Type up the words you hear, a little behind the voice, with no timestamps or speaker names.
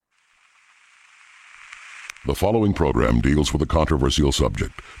The following program deals with a controversial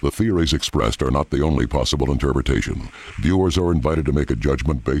subject. The theories expressed are not the only possible interpretation. Viewers are invited to make a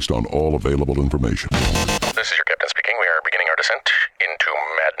judgment based on all available information. This is your captain speaking. We are beginning our descent into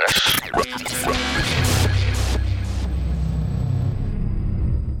madness.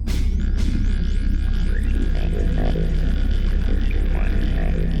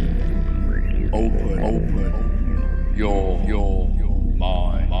 Open your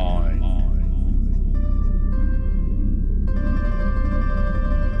mind.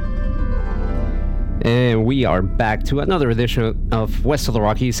 And we are back to another edition of West of the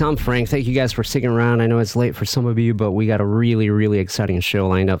Rockies. I'm Frank. Thank you guys for sticking around. I know it's late for some of you, but we got a really, really exciting show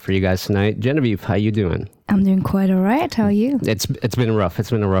lined up for you guys tonight. Genevieve, how you doing? I'm doing quite all right. How are you? It's been rough.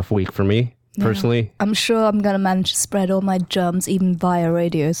 It's been a rough week for me. Personally, I'm sure I'm gonna manage to spread all my germs even via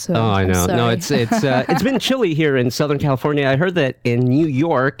radio. So I know. No, it's been chilly here in Southern California. I heard that in New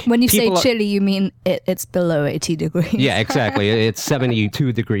York. When you say chilly, you mean it's below 80 degrees. Yeah, exactly. It's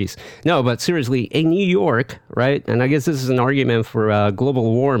 72 degrees. No, but seriously, in New York, right? And I guess this is an argument for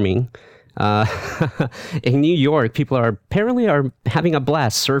global warming. In New York, people are having a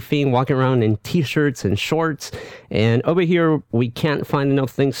blast surfing, walking around in t-shirts and shorts, and over here we can't find enough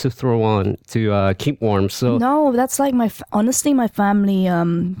things to throw on to keep warm. So no, that's like honestly my family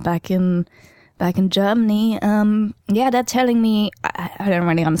back in Germany. They're telling me I don't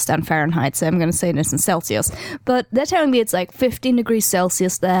really understand Fahrenheit, so I'm going to say this in Celsius, but they're telling me it's like 15 degrees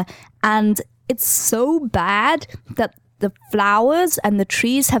Celsius there, and it's so bad that the flowers and the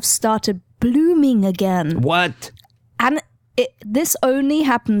trees have started blooming again. What? And this only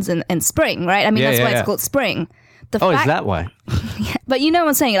happens in spring, right? I mean, that's why it's called spring. Is that why? Yeah, but you know what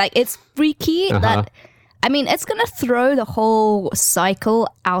I'm saying? Like, it's freaky that, I mean, it's going to throw the whole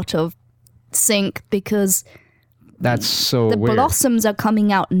cycle out of sync because that's so the weird. Blossoms are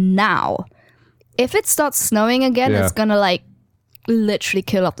coming out now. If it starts snowing again, it's going to, like, literally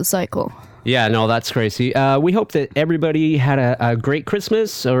kill off the cycle. Yeah, no, that's crazy. We hope that everybody had a great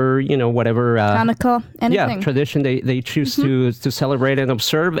Christmas or, whatever. Hanukkah, anything. Yeah, tradition they choose to celebrate and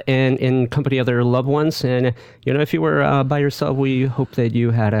observe and in company of their loved ones. And, if you were by yourself, we hope that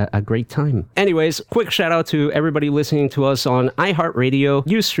you had a great time. Anyways, quick shout out to everybody listening to us on iHeartRadio,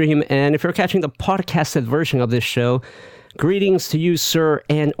 Ustream, and if you're catching the podcasted version of this show, greetings to you, sir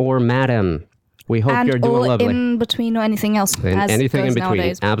and or madam. We hope you're doing lovely. In between or anything else. And anything in between.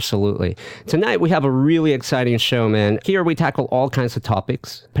 Nowadays. Absolutely. Tonight we have a really exciting show, man. Here we tackle all kinds of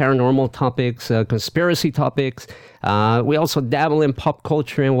topics, paranormal topics, conspiracy topics. We also dabble in pop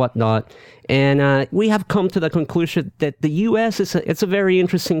culture and whatnot. And we have come to the conclusion that the U.S. it's a very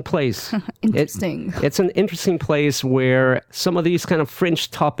interesting place. Interesting. It's an interesting place where some of these kind of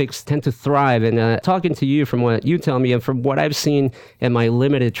fringe topics tend to thrive. And talking to you from what you tell me and from what I've seen in my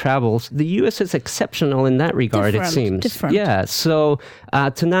limited travels, the U.S. is exceptional in that regard, it seems. Different. Yeah. So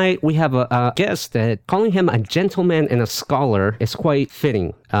tonight we have a guest that calling him a gentleman and a scholar is quite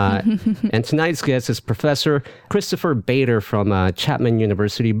fitting. And tonight's guest is Professor Christopher Bader from Chapman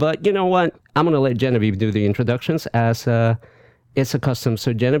University. But you know what? I'm going to let Genevieve do the introductions as it's a custom.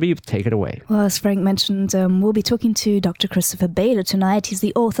 So Genevieve, take it away. Well, as Frank mentioned, we'll be talking to Dr. Christopher Bader tonight. He's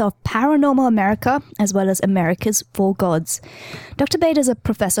the author of Paranormal America, as well as America's Four Gods. Dr. Bader is a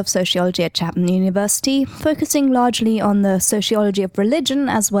professor of sociology at Chapman University, focusing largely on the sociology of religion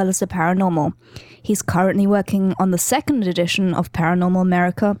as well as the paranormal. He's currently working on the second edition of Paranormal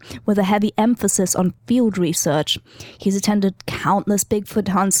America with a heavy emphasis on field research. He's attended countless Bigfoot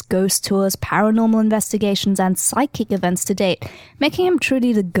hunts, ghost tours, paranormal investigations, and psychic events to date, making him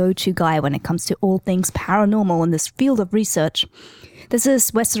truly the go-to guy when it comes to all things paranormal in this field of research. This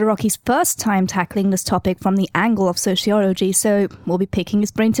is West of the Rockies' first time tackling this topic from the angle of sociology, so we'll be picking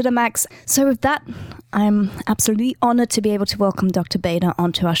his brain to the max. So with that, I'm absolutely honored to be able to welcome Dr. Bader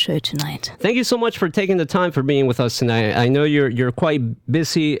onto our show tonight. Thank you so much for taking the time for being with us tonight. I know you're quite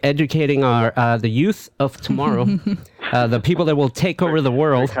busy educating the youth of tomorrow, the people that will take over the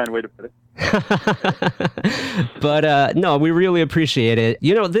world. Very kind way to put it. But no, we really appreciate it.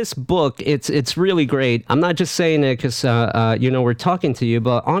 This book, it's really great. I'm not just saying it because we're talking to you,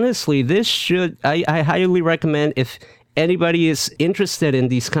 but honestly, I highly recommend if anybody is interested in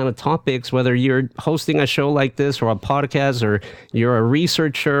these kind of topics, whether you're hosting a show like this or a podcast or you're a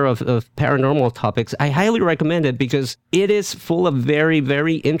researcher of paranormal topics, I highly recommend it because it is full of very,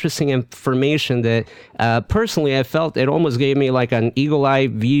 very interesting information that personally I felt it almost gave me like an eagle-eye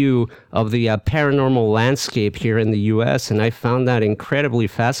view of the paranormal landscape here in the U.S. and I found that incredibly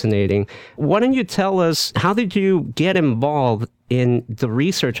fascinating. Why don't you tell us, how did you get involved in the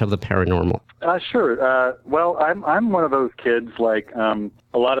research of the paranormal? Sure. Well, I'm one of those kids like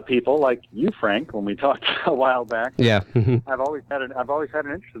a lot of people, like you, Frank, when we talked a while back. Yeah. I've always had an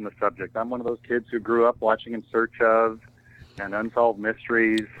interest in the subject. I'm one of those kids who grew up watching In Search of and Unsolved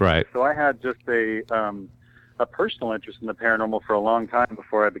Mysteries. Right. So I had just a personal interest in the paranormal for a long time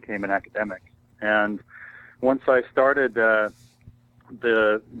before I became an academic. And once I started the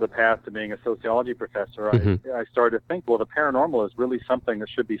path to being a sociology professor, I started to think, well, the paranormal is really something that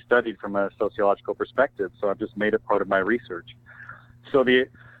should be studied from a sociological perspective. So I've just made it part of my research. So the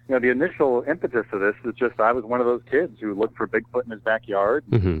initial impetus of this is just I was one of those kids who looked for Bigfoot in his backyard,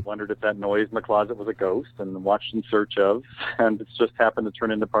 wondered if that noise in the closet was a ghost, and watched In Search of, and it's just happened to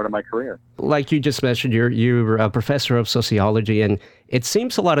turn into part of my career. Like you just mentioned, you're a professor of sociology, and it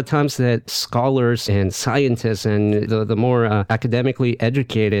seems a lot of times that scholars and scientists and the more academically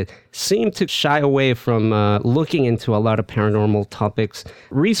educated seem to shy away from looking into a lot of paranormal topics.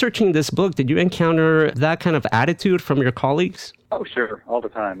 Researching this book, did you encounter that kind of attitude from your colleagues? Oh, sure, all the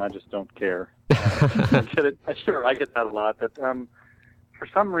time. I just don't care. I get that a lot. That for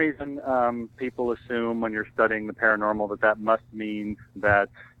some reason, people assume when you're studying the paranormal that must mean that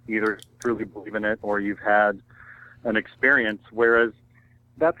you either truly believe in it or you've had an experience, whereas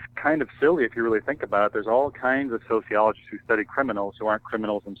that's kind of silly if you really think about it. There's all kinds of sociologists who study criminals who aren't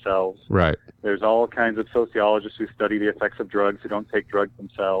criminals themselves. Right. There's all kinds of sociologists who study the effects of drugs who don't take drugs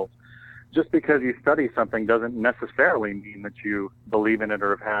themselves. Just because you study something doesn't necessarily mean that you believe in it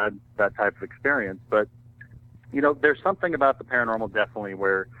or have had that type of experience. But, there's something about the paranormal definitely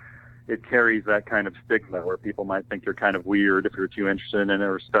where it carries that kind of stigma where people might think you're kind of weird if you're too interested in it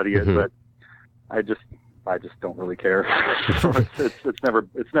or study it. But I just don't really care.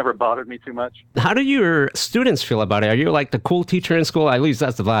 It's never bothered me too much. How do your students feel about it? Are you like the cool teacher in school? At least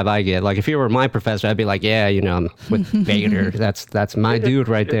that's the vibe I get. Like if you were my professor, I'd be like, yeah, I'm with Vader. That's my dude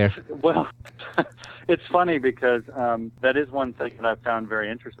right there. Well, it's funny because that is one thing that I've found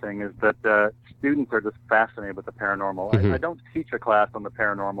very interesting is that students are just fascinated with the paranormal. I don't teach a class on the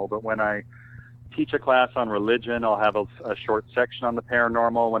paranormal, but when I teach a class on religion, I'll have a short section on the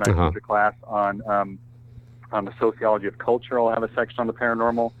paranormal. When I teach a class on the sociology of culture, I'll have a section on the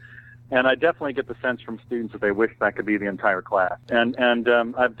paranormal. And I definitely get the sense from students that they wish that could be the entire class. And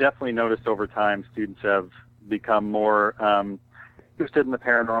I've definitely noticed over time students have become more interested in the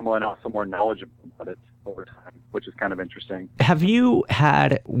paranormal and also more knowledgeable about it over time, which is kind of interesting. Have you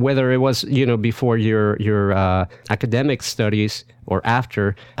had, whether it was, before your academic studies or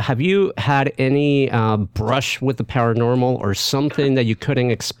after, have you had any brush with the paranormal or something that you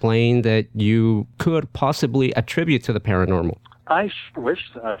couldn't explain that you could possibly attribute to the paranormal? I sure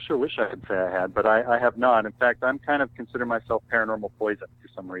wish I could say I had, but I have not. In fact, I'm kind of consider myself paranormal poison for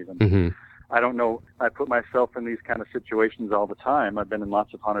some reason. I don't know. I put myself in these kind of situations all the time. I've been in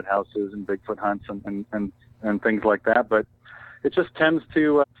lots of haunted houses and Bigfoot hunts and things like that, but it just tends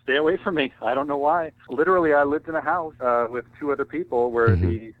to stay away from me. I don't know why. Literally, I lived in a house with two other people where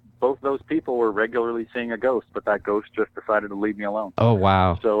both those people were regularly seeing a ghost, but that ghost just decided to leave me alone. Oh,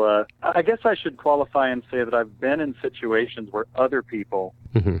 wow. So I guess I should qualify and say that I've been in situations where other people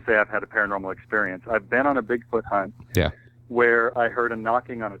say I've had a paranormal experience. I've been on a Bigfoot hunt where I heard a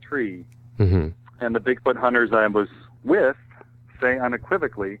knocking on a tree. And the Bigfoot hunters I was with say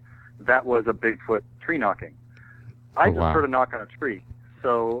unequivocally that was a Bigfoot tree knocking. I just heard a knock on a tree.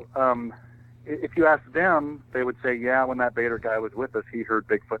 So if you ask them, they would say, yeah, when that Bader guy was with us, he heard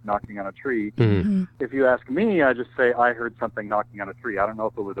Bigfoot knocking on a tree. If you ask me, I just say I heard something knocking on a tree. I don't know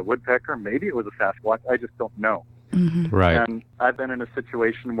if it was a woodpecker. Maybe it was a Sasquatch. I just don't know. Right. And I've been in a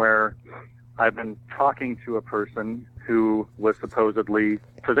situation where I've been talking to a person who was supposedly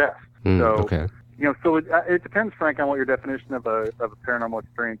possessed. So it depends, Frank, on what your definition of a paranormal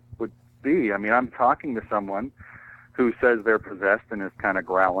experience would be. I mean, I'm talking to someone who says they're possessed and is kind of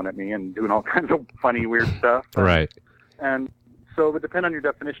growling at me and doing all kinds of funny, weird stuff. Right. And so it would depend on your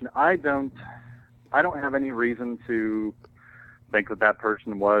definition. I don't have any reason to think that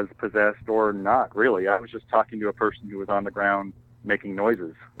person was possessed or not, really. I was just talking to a person who was on the ground making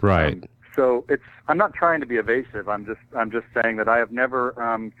noises. Right. So I'm not trying to be evasive. I'm just saying that I have never,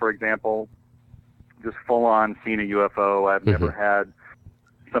 for example, just full on seen a UFO. I've never had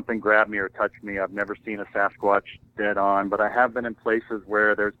something grab me or touch me. I've never seen a Sasquatch dead on, but I have been in places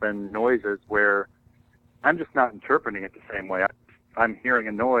where there's been noises where I'm just not interpreting it the same way. I'm hearing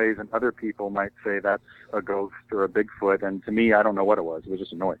a noise, and other people might say that's a ghost or a Bigfoot, and to me, I don't know what it was. It was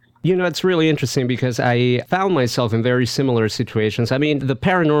just a noise. You know, it's really interesting because I found myself in very similar situations. I mean, the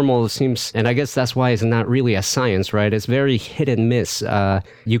paranormal seems, and I guess that's why it's not really a science, right? It's very hit and miss.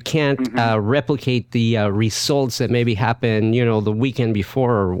 You can't replicate the results that maybe happen, you know, the weekend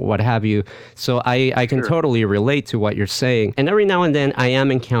before or what have you. So I can totally relate to what you're saying. And every now and then I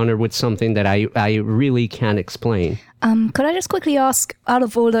am encountered with something that I really can't explain. Could I just quickly ask, out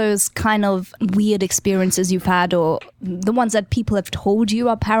of all those kind of weird experiences you've had, or the ones that people have told you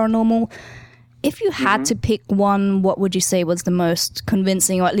are paranormal, if you had to pick one, what would you say was the most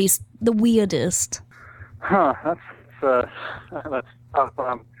convincing, or at least the weirdest? That's tough.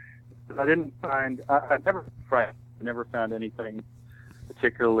 I didn't find. I never found anything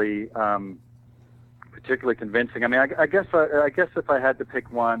particularly convincing. I mean, I guess if I had to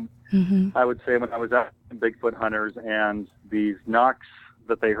pick one, I would say when I was out in Bigfoot hunters and these knocks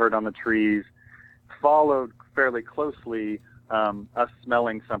that they heard on the trees followed fairly closely us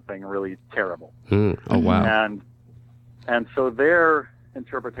smelling something really terrible. Oh, wow. And so their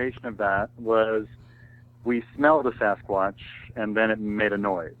interpretation of that was we smelled a Sasquatch and then it made a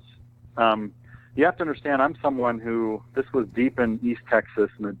noise. You have to understand, I'm someone who, this was deep in East Texas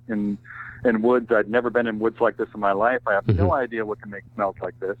in woods. I'd never been in woods like this in my life. I have no idea what can make smells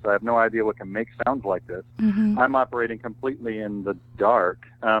like this. I have no idea what can make sounds like this. I'm operating completely in the dark.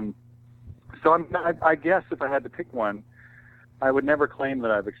 So I guess if I had to pick one, I would never claim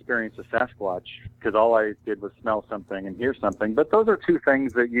that I've experienced a Sasquatch, because all I did was smell something and hear something. But those are two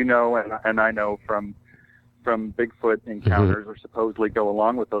things that you know and I know from Bigfoot encounters, or supposedly go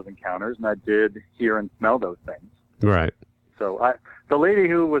along with those encounters, and I did hear and smell those things. Right. So the lady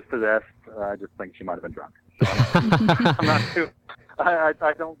who was possessed, I just think she might have been drunk. So I'm not too. I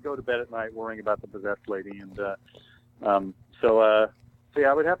don't go to bed at night worrying about the possessed lady, and so yeah,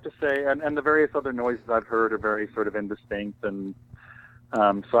 I would have to say, and the various other noises I've heard are very sort of indistinct, and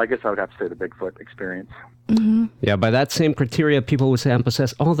so I guess I would have to say the Bigfoot experience. Yeah, by that same criteria, people would say I'm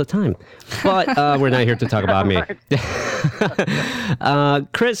possessed all the time. But we're not here to talk about me.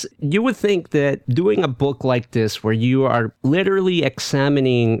 Chris, you would think that doing a book like this, where you are literally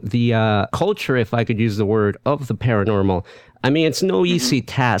examining the culture, if I could use the word, of the paranormal, I mean, it's no easy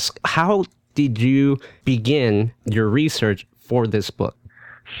task. How did you begin your research for this book?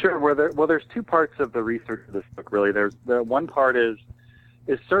 Sure. Well, there's two parts of the research of this book, really. There's the one part is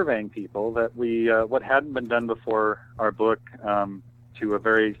surveying people that we what hadn't been done before our book to a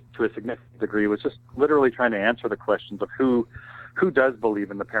significant degree was just literally trying to answer the questions of who does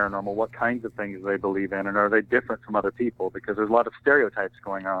believe in the paranormal, what kinds of things they believe in, and are they different from other people, because there's a lot of stereotypes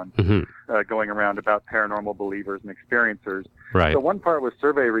going around about paranormal believers and experiencers. Right. So one part was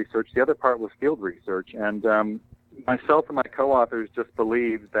survey research, the other part was field research, and myself and my co-authors just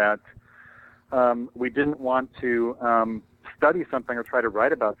believed that we didn't want to study something or try to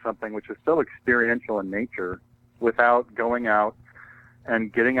write about something which is so experiential in nature without going out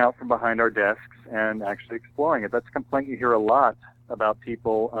and getting out from behind our desks and actually exploring it. That's a complaint you hear a lot about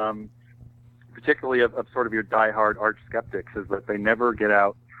people, particularly of sort of your diehard arch skeptics, is that they never get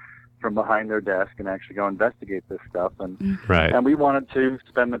out from behind their desk and actually go investigate this stuff. And we wanted to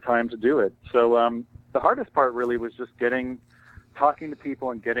spend the time to do it. So the hardest part really was just talking to people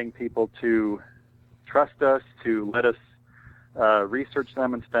and getting people to trust us, to let us research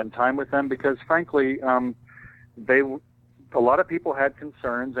them and spend time with them, because frankly, a lot of people had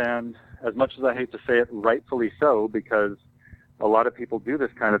concerns, and as much as I hate to say it, rightfully so, because a lot of people do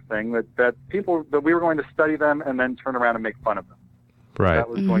this kind of thing, that we were going to study them and then turn around and make fun of them. Right. That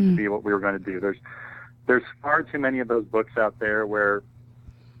was going to be what we were going to do. There's far too many of those books out there where,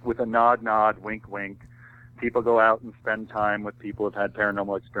 with a nod, wink, wink, people go out and spend time with people who've had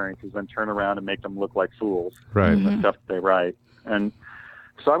paranormal experiences and turn around and make them look like fools. Right. The stuff that they write. And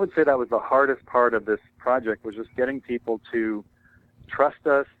so I would say that was the hardest part of this project, was just getting people to trust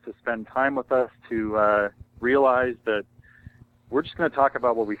us, to spend time with us, to realize that we're just going to talk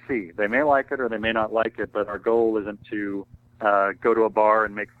about what we see. They may like it or they may not like it, but our goal isn't to go to a bar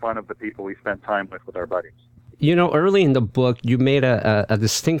and make fun of the people we spent time with our buddies. You know, early in the book, you made a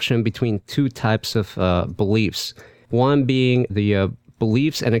distinction between two types of beliefs. One being the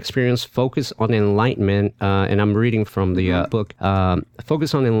beliefs and experience focus on enlightenment, and I'm reading from the book,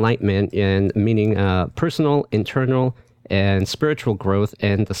 focus on enlightenment, and meaning personal, internal, and spiritual growth.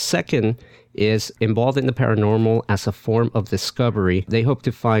 And the second is involved in the paranormal as a form of discovery. They hope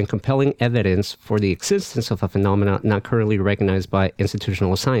to find compelling evidence for the existence of a phenomenon not currently recognized by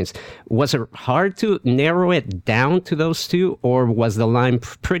institutional science. Was it hard to narrow it down to those two, or was the line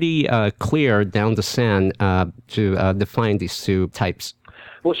pretty clear down the sand to define these two types?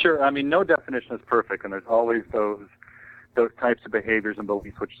 Well, sure. I mean, no definition is perfect, and there's always those types of behaviors and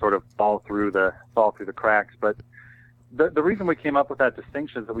beliefs which sort of fall through the cracks. But the reason we came up with that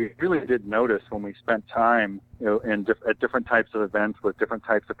distinction is that we really did notice when we spent time, at different types of events with different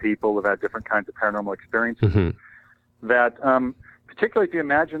types of people who've had different kinds of paranormal experiences, that particularly if you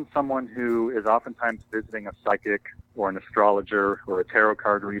imagine someone who is oftentimes visiting a psychic or an astrologer or a tarot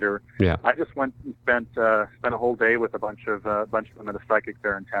card reader. Yeah. I just went and spent a whole day with a bunch of them at a psychic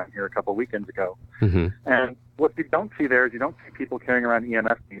fair in town here a couple of weekends ago. And what you don't see there is you don't see people carrying around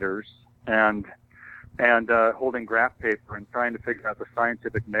EMF meters and holding graph paper and trying to figure out the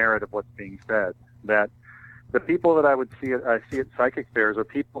scientific merit of what's being said. That the people that I see at psychic fairs are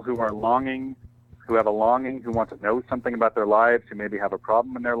people who are longing, who have a longing, who want to know something about their lives, who maybe have a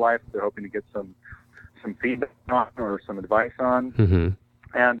problem in their life they're hoping to get some feedback on or some advice on.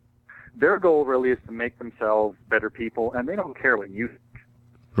 And their goal really is to make themselves better people, and they don't care what you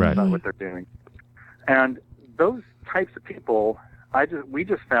think about what they're doing. And those types of people, we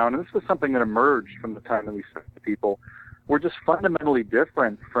just found, and this was something that emerged from the time that we spoke to people, were just fundamentally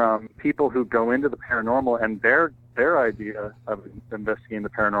different from people who go into the paranormal, and their idea of investigating the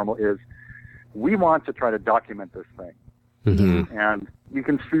paranormal is, we want to try to document this thing. And you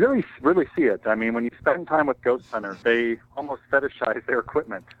can really see it. I mean, when you spend time with ghost hunters, they almost fetishize their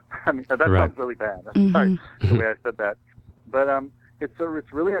equipment. I mean, that sounds really bad. Sorry the way I said that. But it's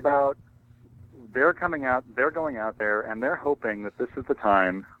really about they're going out there, and they're hoping that this is the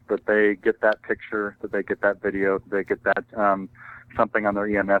time that they get that picture, that they get that video, that they get that something on their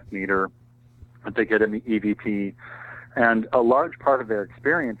EMF meter, that they get in the EVP. And a large part of their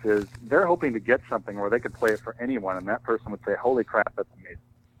experience is they're hoping to get something where they could play it for anyone, and that person would say, holy crap, that's amazing.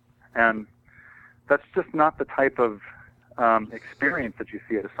 And that's just not the type of experience that you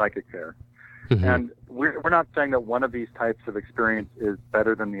see at a psychic fair. And we're not saying that one of these types of experience is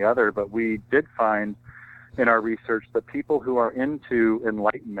better than the other, but we did find in our research that people who are into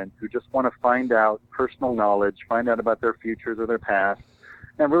enlightenment, who just want to find out personal knowledge, find out about their futures or their past,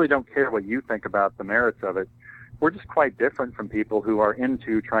 and really don't care what you think about the merits of it, we're just quite different from people who are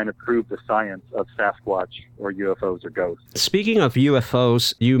into trying to prove the science of Sasquatch or UFOs or ghosts. Speaking of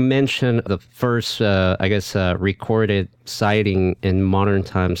UFOs, you mentioned the first, recorded sighting in modern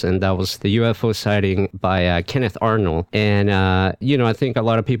times, and that was the UFO sighting by Kenneth Arnold. And, I think a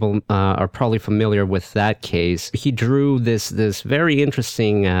lot of people are probably familiar with that case. He drew this very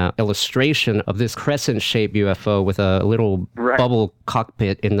interesting illustration of this crescent-shaped UFO with a little bubble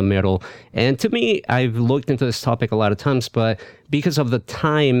cockpit in the middle. And to me, I've looked into this topic a lot of times, but because of the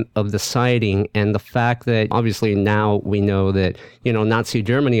time of the sighting and the fact that obviously now we know that, Nazi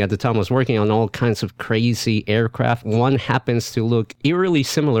Germany at the time was working on all kinds of crazy aircraft. One happens to look eerily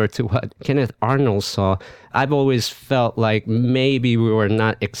similar to what Kenneth Arnold saw. I've always felt like maybe we were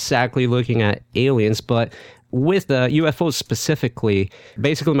not exactly looking at aliens, but with the UFOs specifically,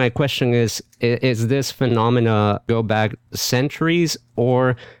 basically my question is this phenomena go back centuries,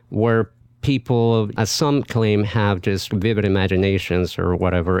 or were people, as some claim, have just vivid imaginations or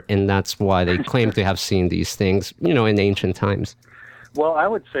whatever, and that's why they claim to have seen these things, in ancient times? Well, I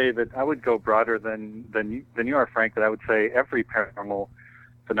would say that I would go broader than you are, Frank, that I would say every paranormal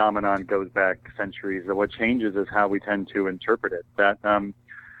phenomenon goes back centuries. What changes is how we tend to interpret it.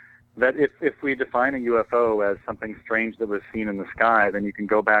 That if we define a UFO as something strange that was seen in the sky, then you can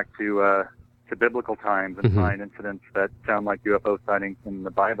go back to biblical times and find incidents that sound like UFO sightings in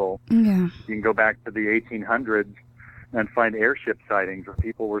the Bible. You can go back to the 1800s and find airship sightings where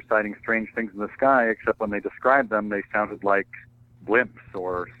people were sighting strange things in the sky, except when they described them, they sounded like blimps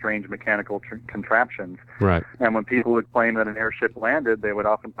or strange mechanical contraptions. Right. And when people would claim that an airship landed, they would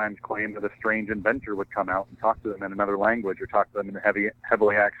oftentimes claim that a strange inventor would come out and talk to them in another language or talk to them in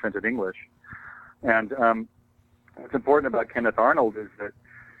heavily accented English. And what's important about Kenneth Arnold is that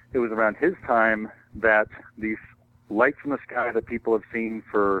it was around his time that these lights in the sky that people have seen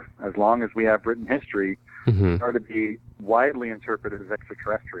for as long as we have written history started to be widely interpreted as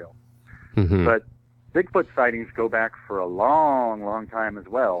extraterrestrial. But Bigfoot sightings go back for a long, long time as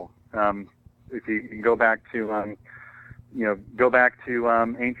well. If you can go back to,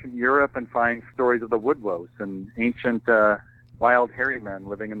 ancient Europe and find stories of the woodwose and ancient wild hairy men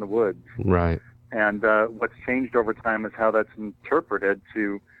living in the woods. Right. And what's changed over time is how that's interpreted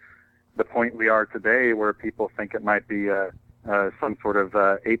to the point we are today where people think it might be some sort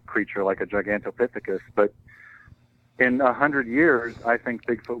of ape creature like a Gigantopithecus. But in 100 years, I think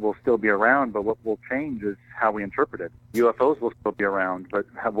Bigfoot will still be around, but what will change is how we interpret it. UFOs will still be around, but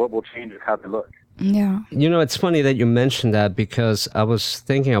what will change is how they look. Yeah. You know, it's funny that you mentioned that, because I was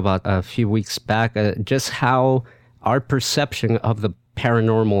thinking about a few weeks back just how our perception of the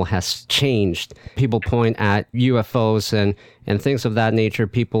paranormal has changed. People point at UFOs and things of that nature.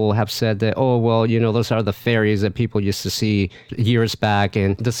 People have said that, oh, well, you know, those are the fairies that people used to see years back.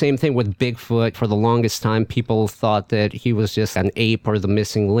 And the same thing with Bigfoot. For the longest time, people thought that he was just an ape or the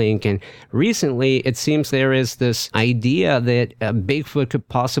missing link. And recently, it seems there is this idea that Bigfoot could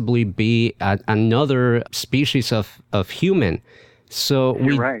possibly be another species of human. So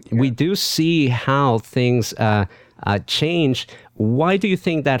we do see how things change. Why do you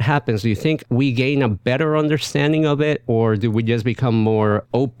think that happens? Do you think we gain a better understanding of it, or do we just become more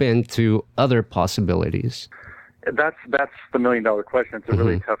open to other possibilities? That's the million-dollar question. It's a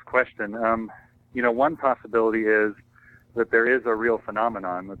really tough question. You know, one possibility is that there is a real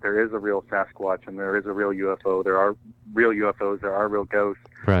phenomenon, that there is a real Sasquatch, and there is a real UFO. There are real UFOs. There are real ghosts.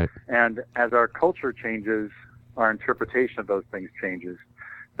 Right. And as our culture changes, our interpretation of those things changes.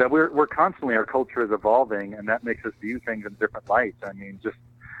 That we're constantly, our culture is evolving, and that makes us view things in different lights. I mean, just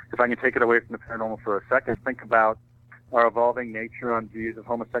if I can take it away from the paranormal for a second, think about our evolving nature on views of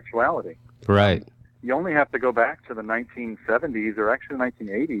homosexuality. Right. You only have to go back to the 1970s, or actually the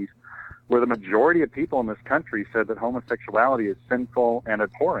 1980s, where the majority of people in this country said that homosexuality is sinful and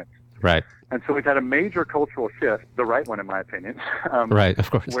abhorrent. Right. And so we've had a major cultural shift, the right one in my opinion, right,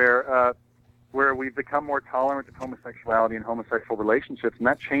 of course, where we've become more tolerant of homosexuality and homosexual relationships, and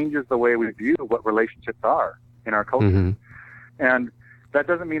that changes the way we view what relationships are in our culture. And that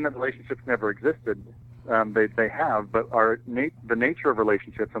doesn't mean that relationships never existed. They have, but the nature of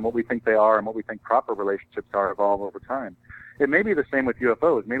relationships and what we think they are and what we think proper relationships are evolve over time. It may be the same with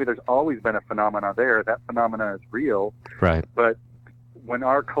UFOs. Maybe there's always been a phenomena there. That phenomena is real. Right. But when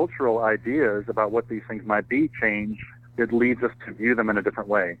our cultural ideas about what these things might be change, it leads us to view them in a different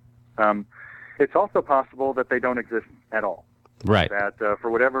way. It's also possible that they don't exist at all. Right. That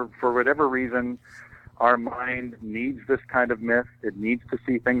for whatever reason, our mind needs this kind of myth. It needs to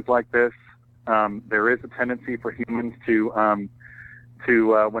see things like this. There is a tendency for humans to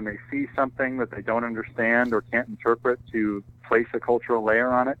when they see something that they don't understand or can't interpret, to place a cultural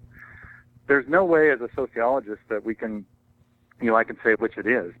layer on it. There's no way as a sociologist that we can, I can say which it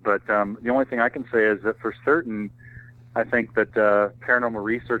is. But the only thing I can say is that for certain, I think that paranormal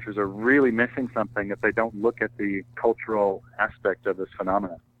researchers are really missing something if they don't look at the cultural aspect of this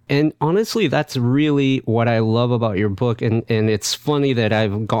phenomenon. And honestly, that's really what I love about your book. And it's funny that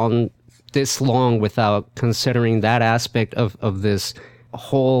I've gone this long without considering that aspect of this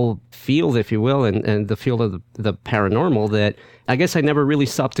whole field, if you will, and the field of the paranormal, that I guess I never really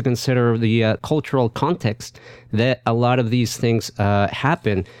stopped to consider the cultural context that a lot of these things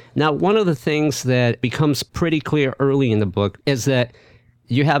happen. Now, one of the things that becomes pretty clear early in the book is that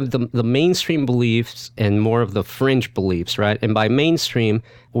you have the mainstream beliefs and more of the fringe beliefs, right? And by mainstream,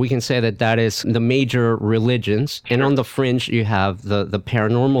 we can say that is the major religions. And on the fringe, you have the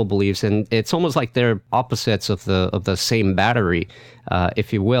paranormal beliefs. And it's almost like they're opposites of the same battery,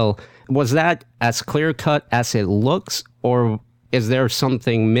 if you will. Was that as clear-cut as it looks, or is there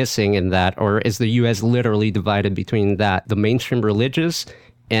something missing in that? Or is the U.S. literally divided between the mainstream religious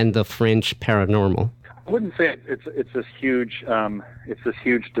and the fringe paranormal? I wouldn't say it's this huge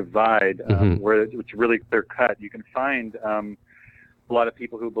divide where it's really clear cut. You can find a lot of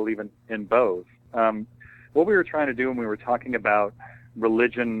people who believe in both. What we were trying to do when we were talking about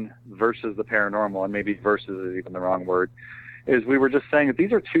religion versus the paranormal, and maybe versus is even the wrong word, is we were just saying that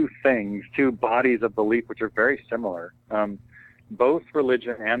these are two bodies of belief which are very similar. Both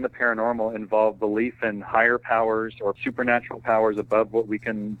religion and the paranormal involve belief in higher powers or supernatural powers above what we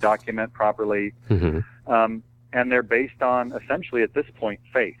can document properly. And they're based on, essentially, at this point,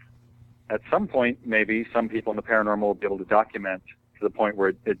 faith. At some point, maybe some people in the paranormal will be able to document to the point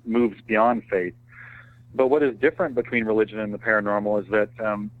where it moves beyond faith. But what is different between religion and the paranormal is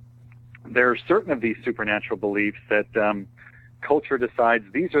that there are certain of these supernatural beliefs that culture decides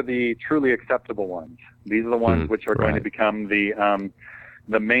these are the truly acceptable ones. These are the ones which are going to become the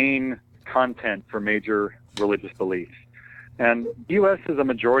main content for major religious beliefs. And the U.S. is a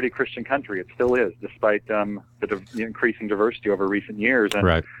majority Christian country. It still is, despite the increasing diversity over recent years.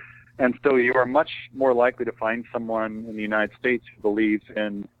 And so you are much more likely to find someone in the United States who believes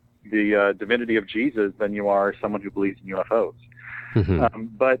in the divinity of Jesus than you are someone who believes in UFOs.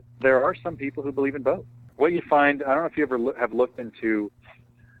 But there are some people who believe in both. What you find, I don't know if you ever have looked into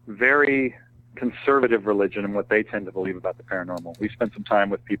very conservative religion and what they tend to believe about the paranormal. We spent some time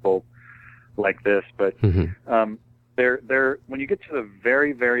with people like this, but they're when you get to the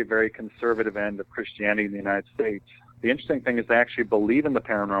very, very, very conservative end of Christianity in the United States, the interesting thing is they actually believe in the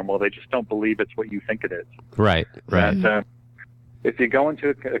paranormal. They just don't believe it's what you think it is. Right. And, if you go into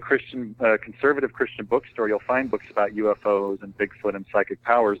a conservative Christian bookstore, you'll find books about UFOs and Bigfoot and psychic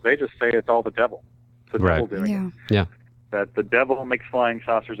powers. They just say it's all the devil. It's the devil doing it. Yeah. That the devil makes flying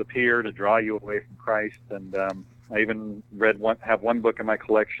saucers appear to draw you away from Christ. And I even have one book in my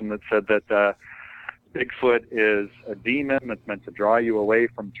collection that said that Bigfoot is a demon that's meant to draw you away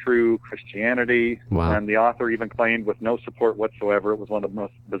from true Christianity. Wow. And the author even claimed, with no support whatsoever, it was one of the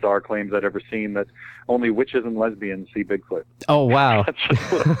most bizarre claims I'd ever seen, that only witches and lesbians see Bigfoot. Oh, wow.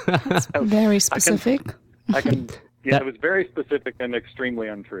 That's very specific. It was very specific and extremely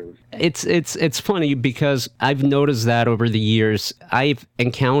untrue. It's funny because I've noticed that over the years. I've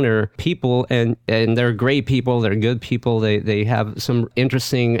encountered people and they're great people, they're good people, they have some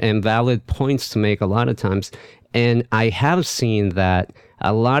interesting and valid points to make a lot of times. And I have seen that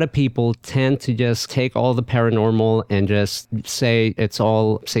a lot of people tend to just take all the paranormal and just say it's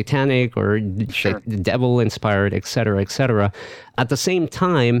all satanic or devil inspired, et cetera, et cetera. At the same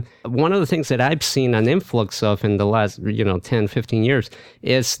time, one of the things that I've seen an influx of in the last, 10, 15 years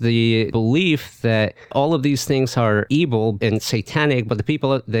is the belief that all of these things are evil and satanic, but the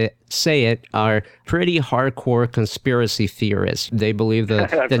people that say it are pretty hardcore conspiracy theorists. They believe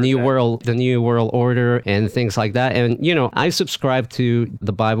the new world order and things like that. And, I subscribe to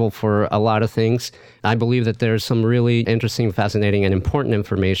the Bible for a lot of things. I believe that there's some really interesting, fascinating, and important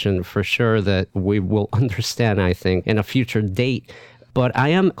information for sure that we will understand, I think, in a future date. But I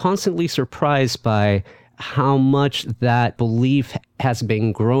am constantly surprised by how much that belief has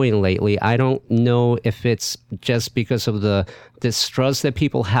been growing lately. I don't know if it's just because of the distrust that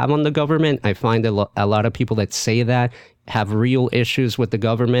people have on the government. I find a lot of people that say that have real issues with the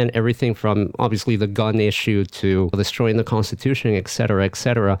government, everything from obviously the gun issue to destroying the Constitution, et cetera, et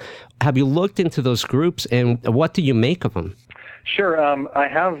cetera. Have you looked into those groups, and what do you make of them? Sure.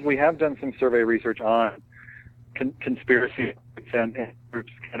 We have done some survey research on conspiracy and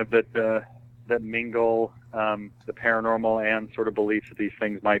groups kind of that mingle the paranormal and sort of beliefs that these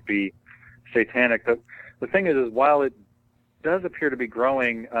things might be satanic. But the thing is while it does appear to be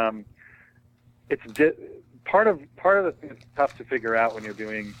growing, part of the thing that's tough to figure out when you're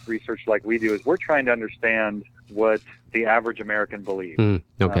doing research like we do is we're trying to understand what the average American believes.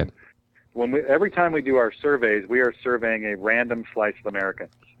 Okay. Every time we do our surveys, we are surveying a random slice of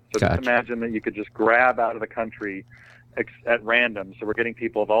Americans. So just imagine that you could just grab out of the country at random. So we're getting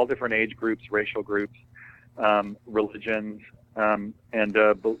people of all different age groups, racial groups, religions, and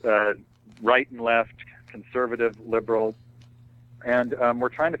right and left, conservative, liberal. And we're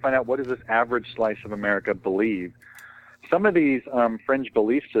trying to find out, what does this average slice of America believe? Some of these fringe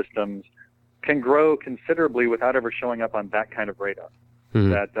belief systems can grow considerably without ever showing up on that kind of radar.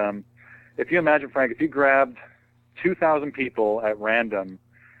 That if you imagine, Frank, if you grabbed 2,000 people at random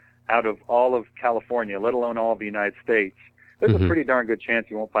out of all of California, let alone all of the United States, there's a pretty darn good chance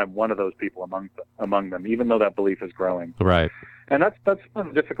you won't find one of those people among them, even though that belief is growing. Right. And that's one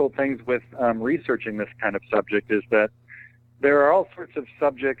of the difficult things with researching this kind of subject, is that there are all sorts of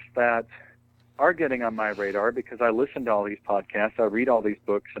subjects that are getting on my radar because I listen to all these podcasts, I read all these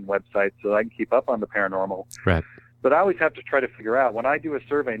books and websites so that I can keep up on the paranormal. Right. But I always have to try to figure out, when I do a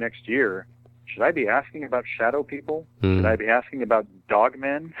survey next year, should I be asking about shadow people? Should I be asking about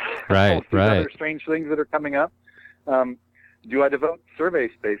dogmen? Right, Other strange things that are coming up. Do I devote survey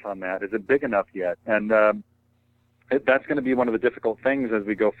space on that? Is it big enough yet? And that's going to be one of the difficult things as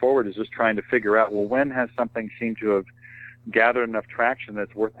we go forward, is just trying to figure out, well, when has something seemed to have gathered enough traction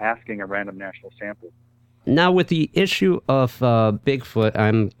that's worth asking a random national sample? Now, with the issue of Bigfoot,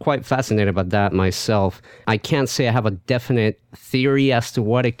 I'm quite fascinated about that myself. I can't say I have a definite theory as to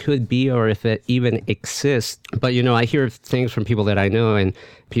what it could be or if it even exists. But, I hear things from people that I know and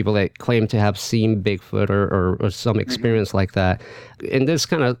people that claim to have seen Bigfoot or some experience like that. In this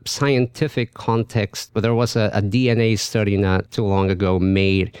kind of scientific context, there was a DNA study not too long ago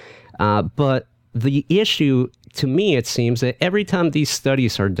made. But the issue, to me, it seems that every time these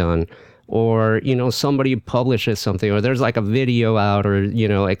studies are done, or, somebody publishes something, or there's like a video out, or,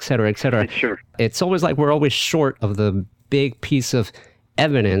 et cetera, et cetera. Sure. It's always like we're always short of the big piece of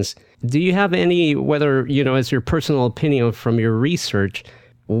evidence. Do you have any, whether, as your personal opinion from your research,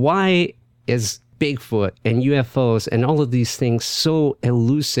 why is Bigfoot and UFOs and all of these things so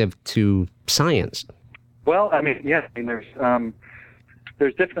elusive to science? Well, there's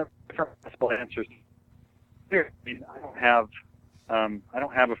different possible answers. I don't have I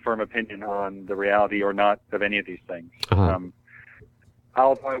don't have a firm opinion on the reality or not of any of these things.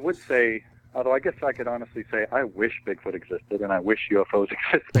 Although I guess I could honestly say I wish Bigfoot existed and I wish UFOs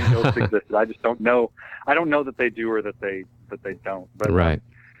existed. I just don't know. I don't know that they do or that they don't. But, right.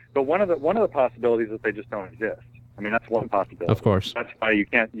 But one of the possibilities is that they just don't exist. I mean, that's one possibility. Of course. That's why you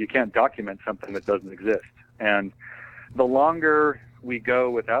can't document something that doesn't exist. And the longer we go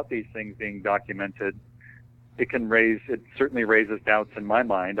without these things being documented, it certainly raises doubts in my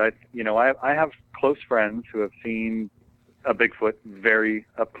mind. I have close friends who have seen a Bigfoot very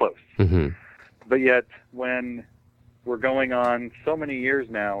up close. Mm-hmm. But yet, when we're going on so many years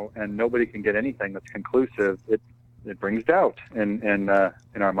now and nobody can get anything that's conclusive, it brings doubt in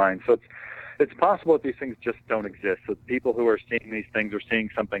our minds. So it's possible that these things just don't exist. So people who are seeing these things are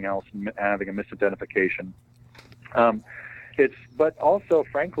seeing something else and having a misidentification. But also,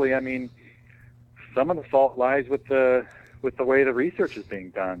 frankly, I mean, some of the fault lies with the way the research is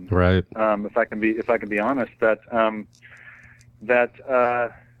being done. Right. If I can be honest, that a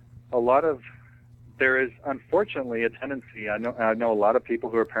lot of there is unfortunately a tendency. I know a lot of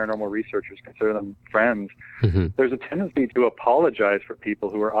people who are paranormal researchers, consider them friends. Mm-hmm. There's a tendency to apologize for people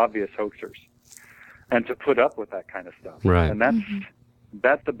who are obvious hoaxers, and to put up with that kind of stuff. Right. And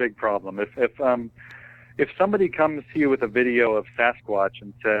that's the big problem. If somebody comes to you with a video of Sasquatch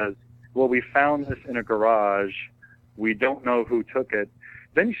and says, well, we found this in a garage, we don't know who took it,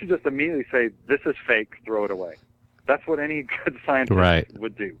 then you should just immediately say, this is fake, throw it away. That's what any good scientist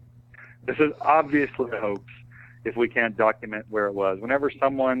would do. This is obviously a hoax if we can't document where it was. Whenever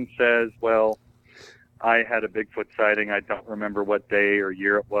someone says, well, I had a Bigfoot sighting, I don't remember what day or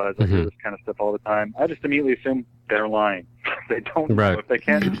year it was, I hear this kind of stuff all the time, I just immediately assume they're lying. They don't know. If they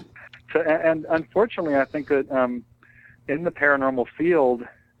can't. And unfortunately, I think that in the paranormal field,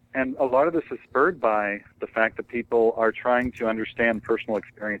 and a lot of this is spurred by the fact that people are trying to understand personal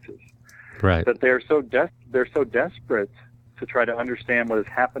experiences. Right. That they're so desperate to try to understand what has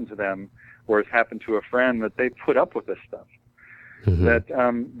happened to them or has happened to a friend that they put up with this stuff. Mm-hmm. That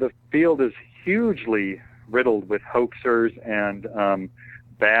the field is hugely riddled with hoaxers and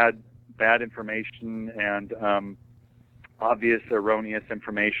bad information and obvious erroneous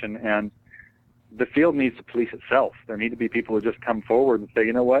information, and the field needs to police itself. There need to be people who just come forward and say,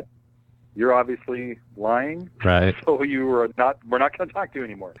 you know what, you're obviously lying, right? So we're not going to talk to you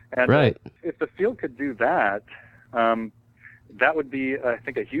anymore. And right. If the field could do that, that would be, I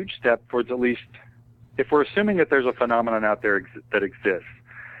think, a huge step towards, at least, if we're assuming that there's a phenomenon out there that exists,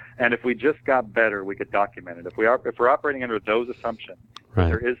 and if we just got better, we could document it. If we're operating under those assumptions, that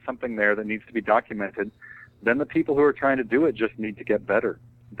there is something there that needs to be documented, then the people who are trying to do it just need to get better.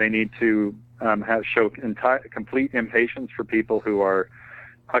 They need to show complete impatience for people who are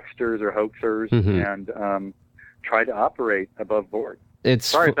hucksters or hoaxers, and try to operate above board.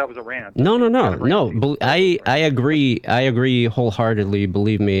 Sorry if that was a rant. No. I agree wholeheartedly.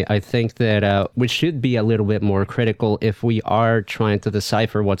 Believe me, I think that we should be a little bit more critical if we are trying to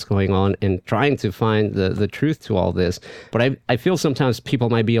decipher what's going on and trying to find the truth to all this. But I feel sometimes people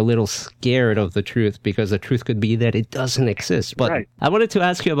might be a little scared of the truth because the truth could be that it doesn't exist. But I wanted to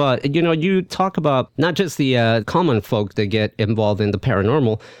ask you about, you talk about not just the common folk that get involved in the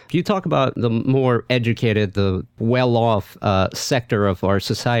paranormal. You talk about the more educated, the well-off sector of our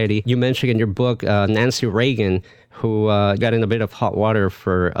society. You mentioned in your book Nancy Reagan, who got in a bit of hot water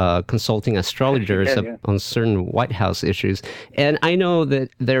for consulting astrologers on certain White House issues. And I know that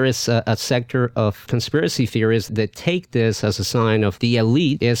there is a sector of conspiracy theorists that take this as a sign of the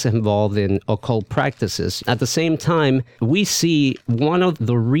elite is involved in occult practices. At the same time, we see one of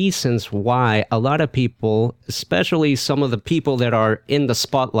the reasons why a lot of people, especially some of the people that are in the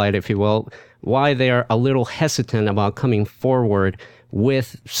spotlight, if you will, why they are a little hesitant about coming forward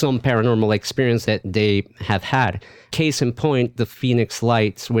with some paranormal experience that they have had. Case in point, the Phoenix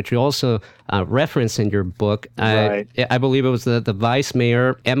Lights, which you also reference in your book. I believe it was the vice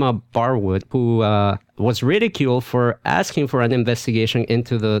mayor, Emma Barwood, who was ridiculed for asking for an investigation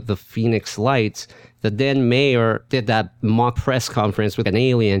into the Phoenix Lights. The then mayor did that mock press conference with an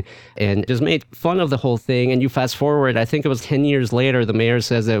alien and just made fun of the whole thing. And you fast forward, I think it was 10 years later, the mayor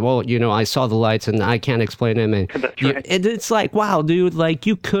says that, well, I saw the lights and I can't explain them. And it's like, wow, dude, like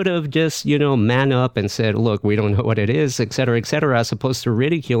you could have just, man up and said, look, we don't know what it is, et cetera, as opposed to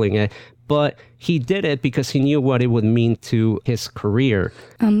ridiculing it. But he did it because he knew what it would mean to his career.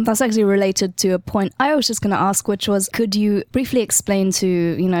 That's actually related to a point I was just going to ask, which was, could you briefly explain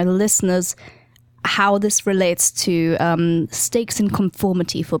to, the listeners how this relates to stakes in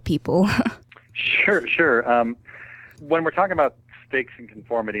conformity for people? Sure. When we're talking about stakes in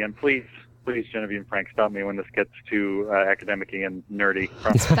conformity, and please please, Genevieve and Frank, stop me when this gets too academic-y and nerdy.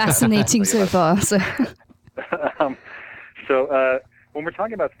 It's fascinating so far. So, when we're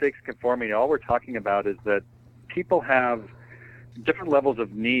talking about stakes conformity, all we're talking about is that people have different levels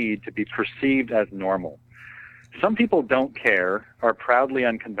of need to be perceived as normal. Some people don't care, are proudly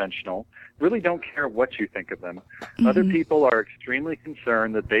unconventional, really don't care what you think of them. Mm-hmm. Other people are extremely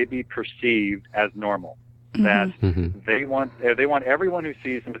concerned that they be perceived as normal. That they want everyone who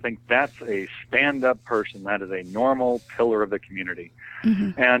sees them to think that's a stand-up person, that is a normal pillar of the community.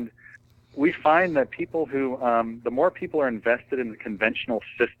 And we find that people who, the more people are invested in the conventional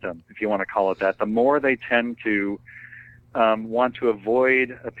system, if you want to call it that, the more they tend to want to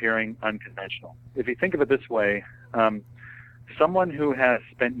avoid appearing unconventional. If you think of it this way, someone who has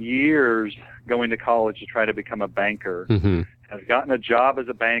spent years going to college to try to become a banker, has gotten a job as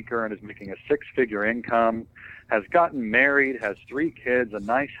a banker and is making a six-figure income, has gotten married, has 3 kids, a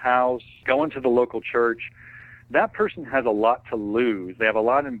nice house, going to the local church, that person has a lot to lose. They have a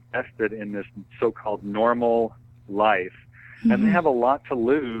lot invested in this so-called normal life, and they have a lot to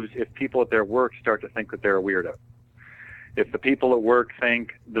lose if people at their work start to think that they're a weirdo. If the people at work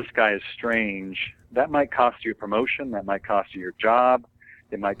think this guy is strange, that might cost you a promotion, that might cost you your job,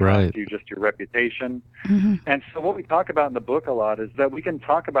 it might cost you just your reputation. And so what we talk about in the book a lot is that we can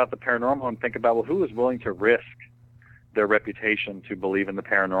talk about the paranormal and think about, well, who is willing to risk their reputation to believe in the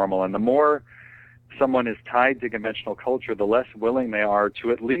paranormal? And the more someone is tied to conventional culture, the less willing they are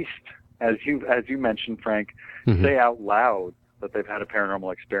to at least, as you mentioned, Frank, say out loud that they've had a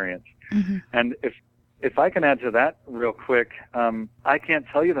paranormal experience. And if I can add to that real quick, I can't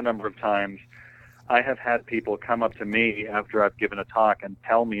tell you the number of times I have had people come up to me after I've given a talk and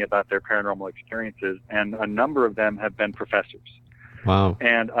tell me about their paranormal experiences, and a number of them have been professors. Wow.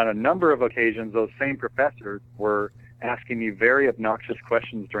 And on a number of occasions, those same professors were asking me very obnoxious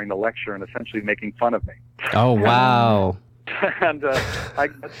questions during the lecture and essentially making fun of me. Oh, wow. And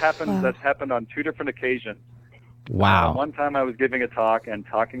that's happened on 2 different occasions. Wow. One time I was giving a talk and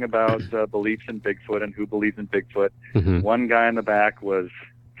talking about beliefs in Bigfoot and who believes in Bigfoot. One guy in the back was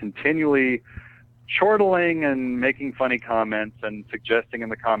continually chortling and making funny comments and suggesting in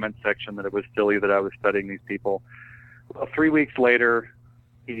the comment section that it was silly that I was studying these people. Well, 3 weeks later,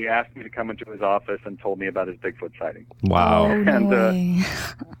 he asked me to come into his office and told me about his Bigfoot sighting. Wow.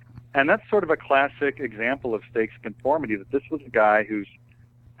 And that's sort of a classic example of stakes conformity, that this was a guy who's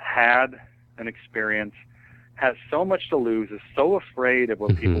had an experience, has so much to lose, is so afraid of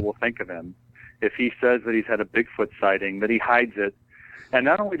what people will think of him if he says that he's had a Bigfoot sighting, that he hides it. And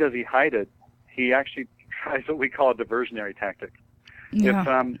not only does he hide it, he actually tries what we call a diversionary tactic.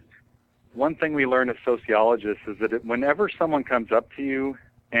 Yeah. If one thing we learn as sociologists is that whenever someone comes up to you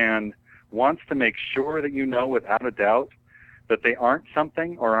and wants to make sure that you know without a doubt that they aren't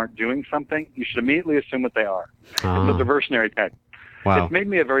something or aren't doing something, you should immediately assume that they are. It's a diversionary tactic. Wow. It's made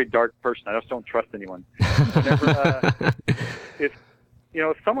me a very dark person. I just don't trust anyone. If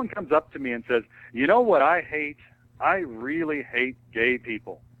someone comes up to me and says, you know what I hate? I really hate gay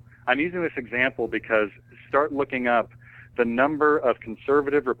people. I'm using this example because start looking up the number of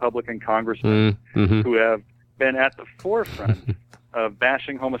conservative Republican congressmen who have been at the forefront of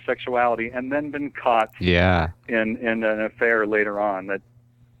bashing homosexuality and then been caught in an affair later on.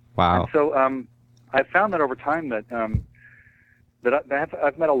 Wow. And so I've found that over time that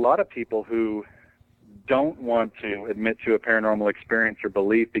I've met a lot of people who don't want to admit to a paranormal experience or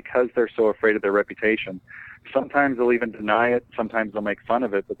belief because they're so afraid of their reputation. Sometimes they'll even deny it. Sometimes they'll make fun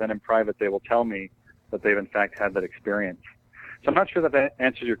of it. But then in private, they will tell me that they've in fact had that experience. So I'm not sure that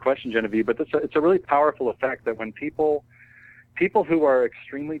answers your question, Genevieve, but it's a really powerful effect that when people who are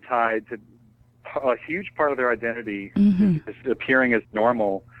extremely tied to a huge part of their identity is appearing as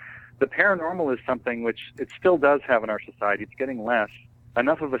normal, the paranormal is something which it still does have in our society. It's getting less.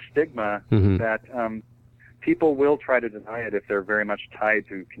 Enough of a stigma that people will try to deny it if they're very much tied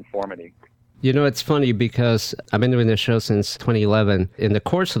to conformity. You know, it's funny because I've been doing this show since 2011. In the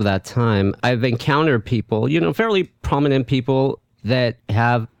course of that time, I've encountered people, fairly prominent people that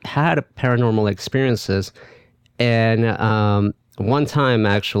have had paranormal experiences. And one time,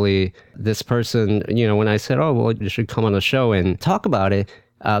 actually, this person, when I said, oh, well, you should come on a show and talk about it,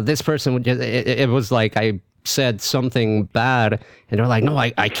 this person would just, it was like I said something bad, and they're like, no,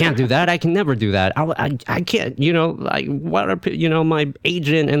 I can't do that. I can never do that. I can't, what are, my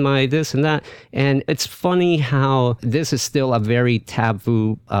agent and my this and that. And it's funny how this is still a very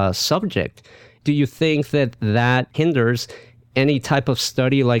taboo subject. Do you think that hinders any type of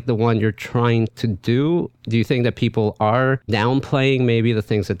study like the one you're trying to do? Do you think that people are downplaying maybe the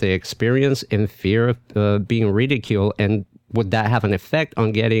things that they experience in fear of being ridiculed? And would that have an effect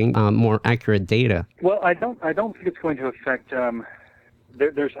on getting more accurate data? Well, I don't think it's going to affect.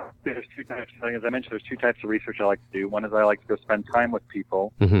 There's two types of things. As I mentioned, there's two types of research I like to do. One is I like to go spend time with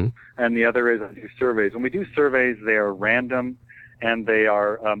people, and the other is I do surveys. When we do surveys, they are random and they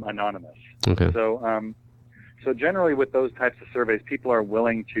are anonymous. Okay. So generally with those types of surveys, people are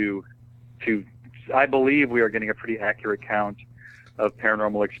willing to. I believe we are getting a pretty accurate count of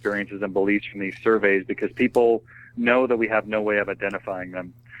paranormal experiences and beliefs from these surveys because people know that we have no way of identifying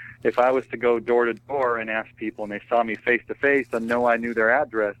them. If I was to go door to door and ask people and they saw me face to face and know I knew their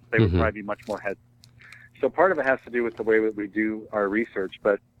address, they would probably be much more hesitant. So part of it has to do with the way that we do our research,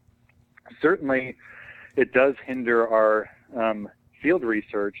 but certainly it does hinder our field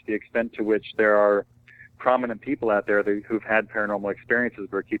research, the extent to which there are prominent people out there who've had paranormal experiences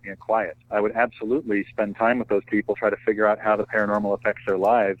but are keeping it quiet. I would absolutely spend time with those people, try to figure out how the paranormal affects their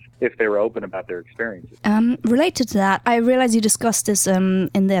lives if they were open about their experiences. Related to that, I realize you discussed this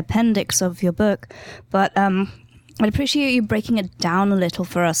in the appendix of your book, but I'd appreciate you breaking it down a little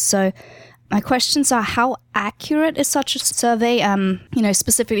for us. So my questions are, how accurate is such a survey?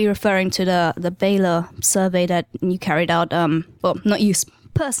 Specifically referring to the Baylor survey that you carried out, well, not you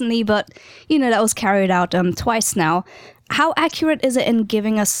personally, but that was carried out twice now. How accurate is it in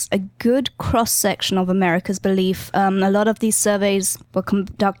giving us a good cross-section of America's belief? A lot of these surveys were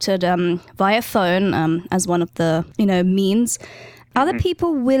conducted via phone as one of the means. Are there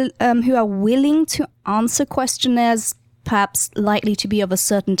people who are willing to answer questionnaires, perhaps likely to be of a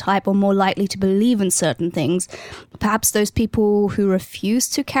certain type or more likely to believe in certain things? Perhaps those people who refuse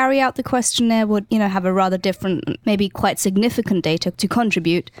to carry out the questionnaire would, have a rather different, maybe quite significant data to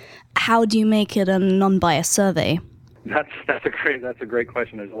contribute. How do you make it a non-biased survey? That's a great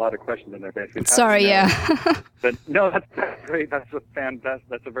question. There's a lot of questions in there, basically. Sorry, yeah. But no, that's great. That's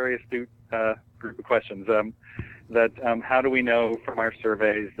a very astute group of questions. How do we know from our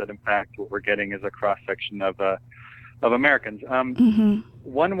surveys that in fact what we're getting is a cross section of Americans?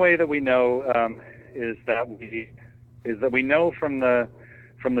 One way that we know is that we know from the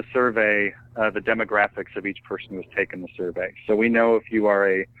survey the demographics of each person who has taken the survey. So we know if you are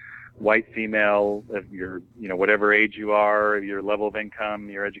a white female, if you're whatever age you are, your level of income,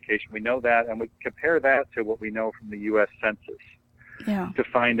 your education. We know that, and we compare that to what we know from the U.S. Census to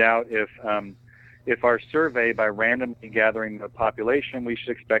find out if our survey, by randomly gathering the population, we should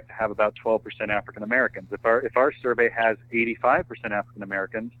expect to have about 12% African Americans. If our survey has 85% African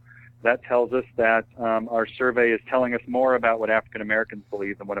Americans, that tells us that our survey is telling us more about what African Americans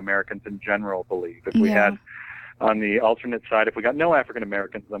believe than what Americans in general believe. If we had, on the alternate side, if we got no African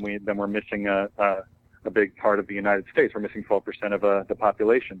Americans, then we're missing a big part of the United States. We're missing 12% of the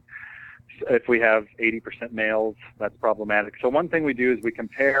population. If we have 80% males, that's problematic. So one thing we do is we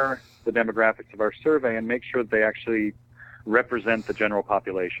compare the demographics of our survey and make sure that they actually represent the general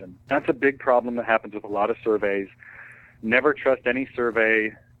population. That's a big problem that happens with a lot of surveys. Never trust any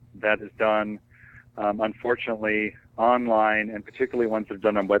survey that is done, unfortunately, online, and particularly ones that are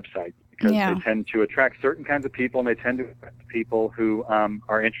done on websites, because they tend to attract certain kinds of people, and they tend to attract people who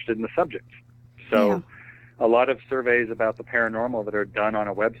are interested in the subject. So a lot of surveys about the paranormal that are done on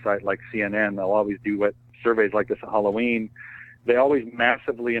a website like CNN, they'll always do surveys like this at Halloween. They always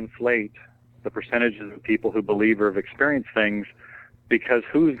massively inflate the percentages of people who believe or have experienced things, because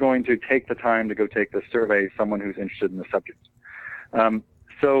who's going to take the time to go take this survey? Someone who's interested in the subject.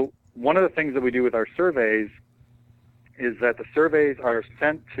 So one of the things that we do with our surveys is that the surveys are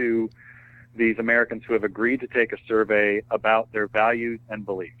sent to these Americans who have agreed to take a survey about their values and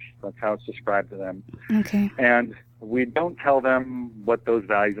beliefs. That's how it's described to them. Okay. And we don't tell them what those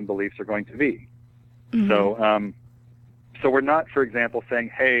values and beliefs are going to be. So we're not, for example,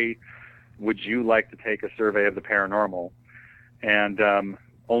 saying, hey, would you like to take a survey of the paranormal? And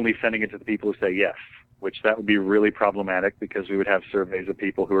only sending it to the people who say yes, which that would be really problematic, because we would have surveys of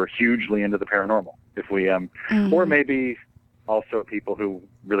people who are hugely into the paranormal. If we, or maybe also people who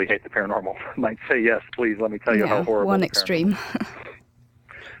really hate the paranormal might say, yes, please, let me tell you how horrible. One extreme.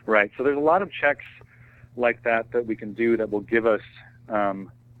 Right. So there's a lot of checks like that we can do that will give us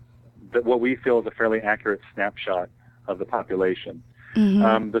that what we feel is a fairly accurate snapshot of the population.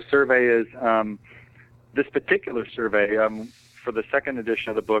 The survey is, this particular survey, for the second edition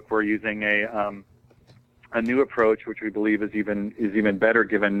of the book, we're using a new approach, which we believe is even better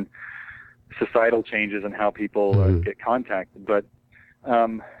given societal changes and how people get contacted. But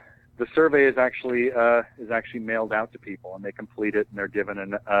the survey is actually mailed out to people, and they complete it, and they're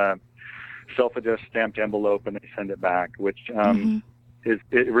given a self-addressed stamped envelope, and they send it back, which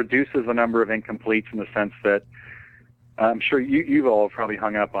it reduces the number of incompletes in the sense that I'm sure you've all probably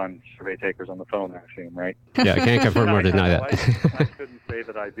hung up on survey takers on the phone, I assume, right? Yeah, I can't confirm or deny that. I couldn't say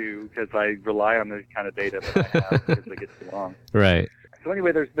that I do because I rely on the kind of data that I have because they get too long. Right. So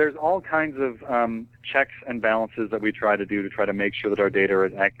anyway, there's all kinds of checks and balances that we try to do to try to make sure that our data are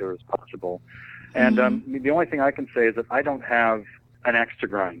as accurate as possible. And the only thing I can say is that I don't have an axe to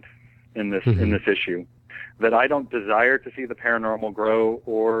grind in this issue. That I don't desire to see the paranormal grow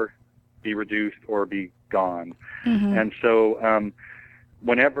or be reduced or be gone. And so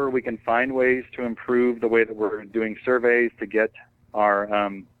whenever we can find ways to improve the way that we're doing surveys to get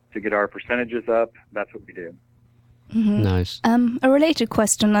our percentages up, that's what we do. Nice. A related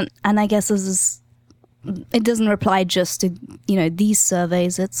question, and I guess it doesn't reply just to these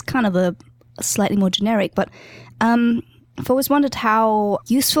surveys. It's kind of a slightly more generic, but I've always wondered how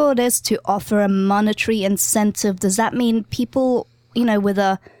useful it is to offer a monetary incentive. Does that mean people with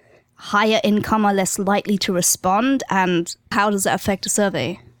a higher income are less likely to respond, and how does that affect a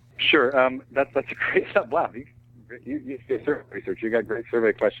survey? Sure, that's a great wow. You do survey research. You got great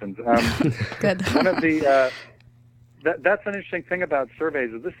survey questions. Good. One of the that's an interesting thing about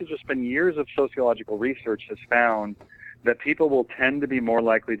surveys is this has just been years of sociological research has found that people will tend to be more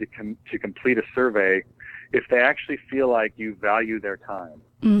likely to complete a survey if they actually feel like you value their time.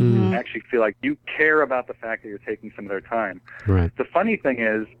 Actually feel like you care about the fact that you're taking some of their time. Right. The funny thing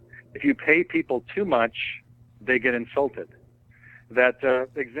is, if you pay people too much, they get insulted. That,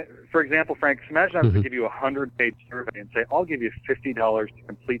 for example, Frank, imagine I was to give you a 100-page survey and say, I'll give you $50 to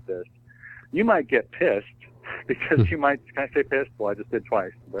complete this. You might get pissed because you might, can I say pissed? Well, I just did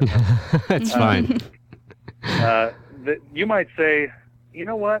twice. But, That's fine. You might say, you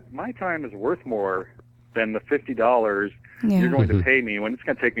know what, my time is worth more than the $50 you're going to pay me when it's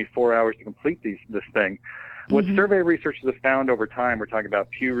going to take me 4 hours to complete this thing. What survey researchers have found over time, we're talking about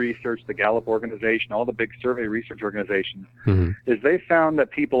Pew Research, the Gallup organization, all the big survey research organizations, is they found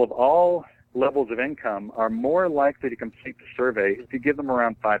that people of all levels of income are more likely to complete the survey if you give them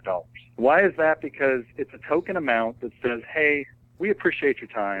around $5. Why is that? Because it's a token amount that says, hey, we appreciate your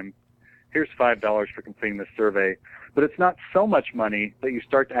time. Here's $5 for completing this survey. But it's not so much money that you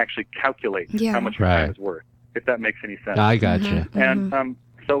start to actually calculate how much your time is worth, if that makes any sense. I gotcha. And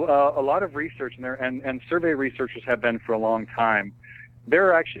so a lot of research and survey researchers have been for a long time. There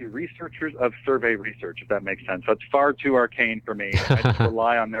are actually researchers of survey research, if that makes sense. That's far too arcane for me. I just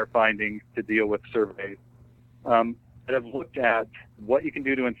rely on their findings to deal with surveys. That have looked at what you can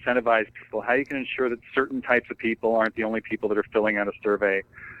do to incentivize people, how you can ensure that certain types of people aren't the only people that are filling out a survey.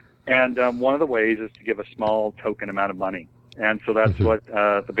 And one of the ways is to give a small token amount of money. And so that's what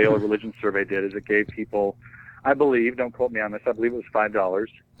the Baylor Religion Survey did, is it gave people, I believe, don't quote me on this, I believe it was $5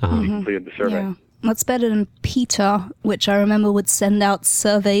 when you completed the survey. Yeah. That's better than PETA, which I remember would send out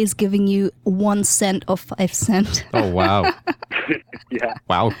surveys giving you 1 cent or 5 cents. Oh, wow. Yeah.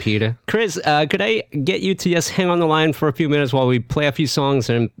 Wow, PETA. Chris, could I get you to just hang on the line for a few minutes while we play a few songs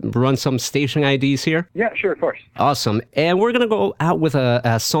and run some station IDs here? Yeah, sure, of course. Awesome. And we're going to go out with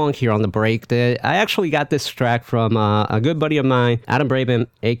a song here on the break. I actually got this track from a good buddy of mine, Adam Braben,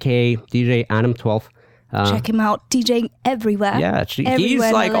 a.k.a. DJ Adam 12. Check him out, DJing everywhere. Yeah, he's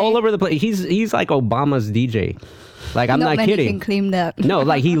like all over the place. He's like Obama's DJ. Like, I'm not kidding. Can claim that. No,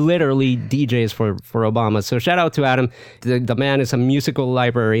 like he literally DJs for Obama. So shout out to Adam. The man is a musical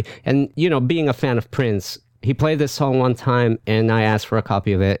library. And, being a fan of Prince, he played this song one time and I asked for a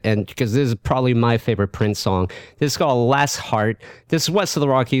copy of it. And because this is probably my favorite Prince song. This is called Last Heart. This is West of the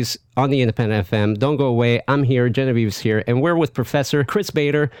Rockies on the Independent FM. Don't go away. I'm here. Genevieve's here. And we're with Professor Chris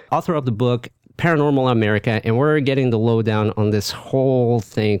Bader, author of the book Paranormal America, and we're getting the lowdown on this whole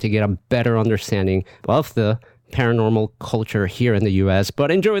thing to get a better understanding of the paranormal culture here in the U.S. But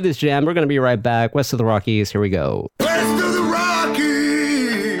enjoy this jam. We're going to be right back. West of the Rockies. Here we go. West of the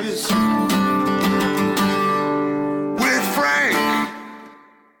Rockies with Frank.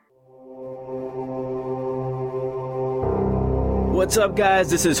 What's up, guys?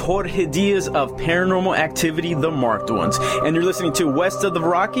 This is Jorge Diaz of Paranormal Activity, The Marked Ones, and you're listening to West of the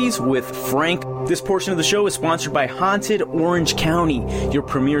Rockies with Frank. This portion of the show is sponsored by Haunted Orange County, your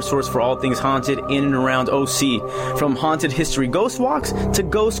premier source for all things haunted in and around OC. From haunted history ghost walks to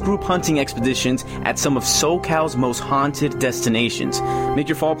ghost group hunting expeditions at some of SoCal's most haunted destinations. Make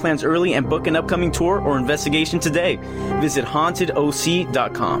your fall plans early and book an upcoming tour or investigation today. Visit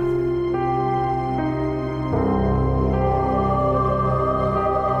HauntedOC.com.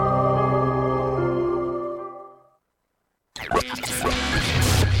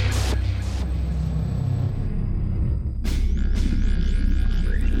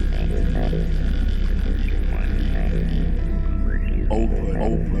 Open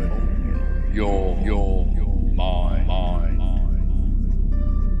your mind.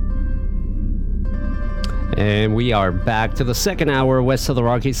 And we are back to the second hour, West of the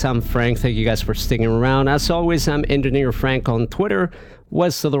Rockies. I'm Frank. Thank you guys for sticking around. As always, I'm Engineer Frank on Twitter,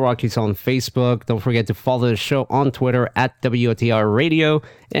 West of the Rockies on Facebook. Don't forget to follow the show on Twitter at WOTR Radio,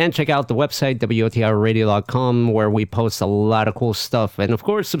 and check out the website, WOTRradio.com, where we post a lot of cool stuff. And of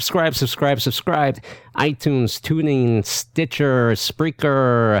course, subscribe. iTunes, TuneIn, Stitcher,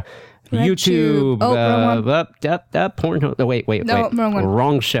 Spreaker, YouTube, Pornhub. No, wait. Wrong one.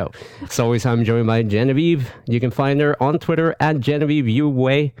 Wrong show. As always, I'm joined by Genevieve. You can find her on Twitter at Genevieve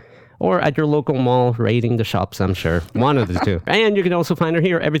Uway, or at your local mall, raiding the shops, I'm sure. One of the two. And you can also find her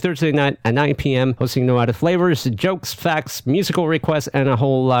here every Thursday night at 9 p.m., hosting No Other Flavors, jokes, facts, musical requests, and a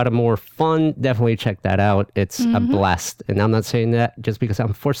whole lot of more fun. Definitely check that out. It's a blast. And I'm not saying that just because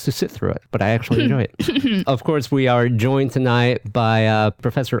I'm forced to sit through it, but I actually enjoy it. Of course, we are joined tonight by a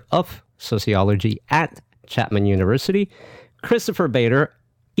professor of sociology at Chapman University, Christopher Bader.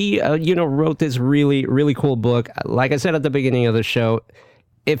 He, wrote this really, really cool book. Like I said at the beginning of the show,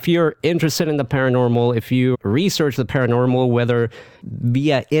 if you're interested in the paranormal, if you research the paranormal, whether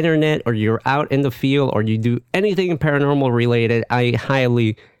via internet or you're out in the field or you do anything paranormal related, I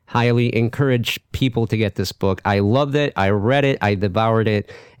highly, highly encourage people to get this book. I loved it. I read it. I devoured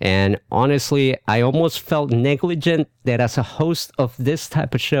it. And honestly, I almost felt negligent that as a host of this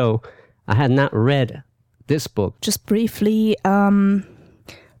type of show, I had not read this book. Just briefly,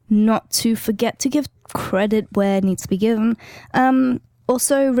 not to forget to give credit where it needs to be given.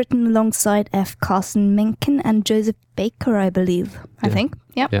 Also written alongside F. Carson Mencken and Joseph Baker, I believe. I think.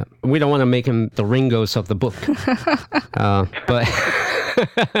 Yep. Yeah. We don't want to make him the Ringos of the book. But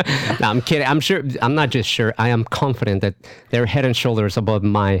no, I'm kidding. I'm not just sure. I am confident that they're head and shoulders above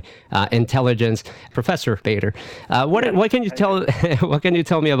my intelligence. Professor Bader, what can you tell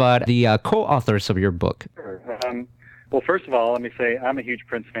me about the co-authors of your book? Sure. Well, first of all, let me say I'm a huge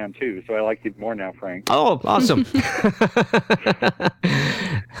Prince fan too, so I like you more now, Frank. Oh, awesome!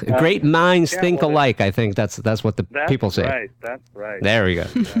 Great minds think alike. I think that's what the people say. Right. That's right. There we go.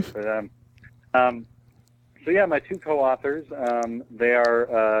 So yeah, my two co-authors, they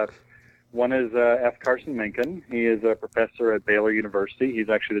are, one is F. Carson Mencken. He is a professor at Baylor University. He's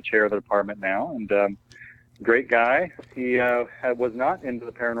actually the chair of the department now, and great guy. He was not into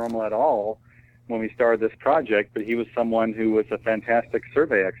the paranormal at all when we started this project, but he was someone who was a fantastic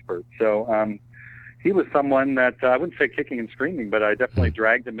survey expert. So he was someone that I wouldn't say kicking and screaming, but I definitely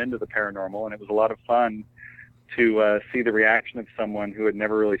dragged him into the paranormal, and it was a lot of fun to see the reaction of someone who had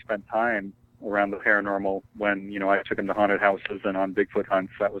never really spent time around the paranormal when, I took him to haunted houses and on Bigfoot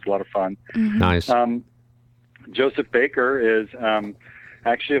hunts. That was a lot of fun. Mm-hmm. Nice. Joseph Baker is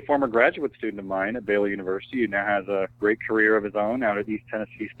actually a former graduate student of mine at Baylor University, who now has a great career of his own out at East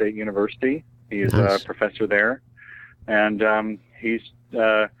Tennessee State University. He is a professor there, and he's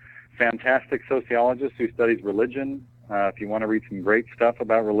a fantastic sociologist who studies religion. If you want to read some great stuff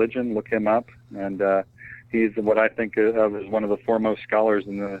about religion, look him up. And he's what I think of as one of the foremost scholars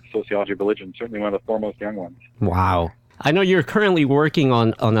in the sociology of religion, certainly one of the foremost young ones. Wow. I know you're currently working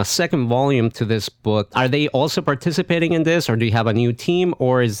on a second volume to this book. Are they also participating in this, or do you have a new team,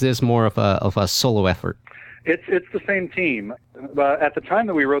 or is this more of a solo effort? It's the same team. At the time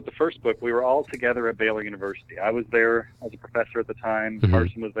that we wrote the first book, we were all together at Baylor University. I was there as a professor at the time. Mm-hmm.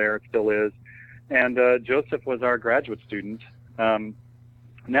 Carson was there. It still is. And Joseph was our graduate student.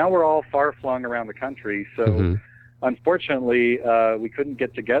 Now we're all far-flung around the country, so unfortunately, we couldn't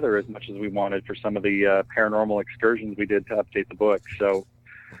get together as much as we wanted for some of the paranormal excursions we did to update the book. So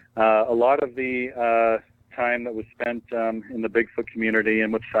a lot of the time that was spent in the Bigfoot community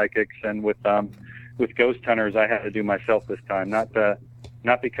and with psychics and with ghost hunters, I had to do myself this time. Not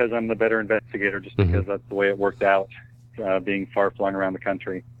because I'm the better investigator, just because that's the way it worked out, being far-flung around the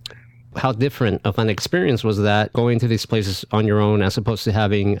country. How different of an experience was that, going to these places on your own as opposed to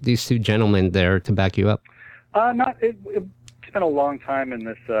having these two gentlemen there to back you up? It spent a long time in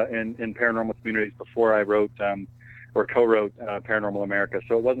this in paranormal communities before I wrote or co-wrote Paranormal America,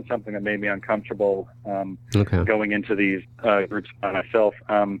 so it wasn't something that made me uncomfortable going into these groups by myself.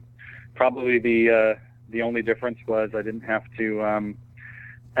 Probably the only difference was I didn't have to,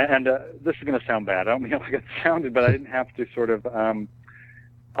 and this is going to sound bad. I don't mean like it sounded, but I didn't have to sort of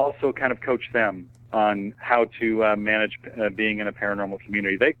also kind of coach them on how to manage being in a paranormal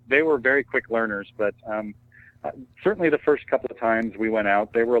community. They were very quick learners, but certainly the first couple of times we went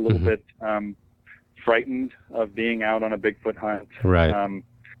out, they were a little bit frightened of being out on a Bigfoot hunt. Right.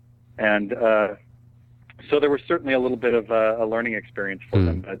 And so there was certainly a little bit of a learning experience for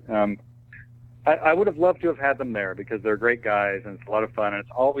them. But I would have loved to have had them there because they're great guys and it's a lot of fun. And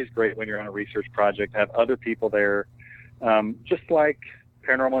it's always great when you're on a research project to have other people there, just like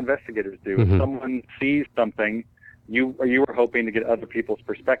paranormal investigators do. Mm-hmm. If someone sees something, you were hoping to get other people's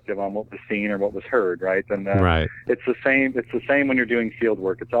perspective on what was seen or what was heard, right? And Right. it's the same when you're doing field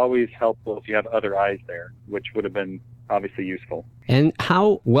work. It's always helpful if you have other eyes there, which would have been obviously useful. And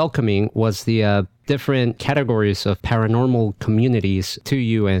how welcoming was the different categories of paranormal communities to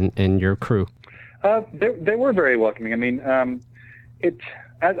you and your crew? They were very welcoming. I mean,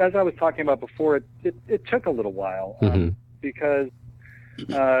 as I was talking about before, it took a little while because,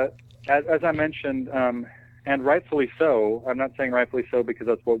 as I mentioned, and rightfully so. I'm not saying rightfully so because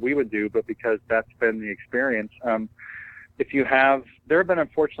that's what we would do, but because that's been the experience. There have been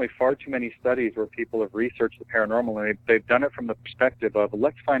unfortunately far too many studies where people have researched the paranormal, and they've done it from the perspective of,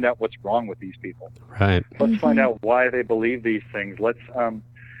 let's find out what's wrong with these people. Right. Let's find out why they believe these things.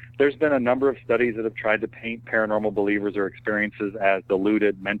 There's been a number of studies that have tried to paint paranormal believers or experiences as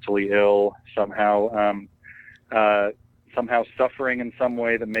deluded, mentally ill, somehow suffering in some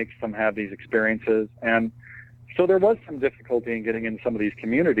way that makes them have these experiences. And so there was some difficulty in getting in some of these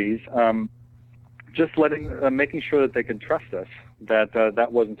communities, just making sure that they could trust us,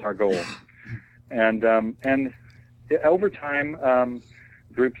 that wasn't our goal. And over time,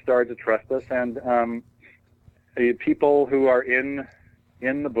 groups started to trust us, and people who are in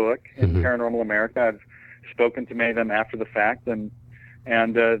the book, in Paranormal America, I've spoken to many of them after the fact, and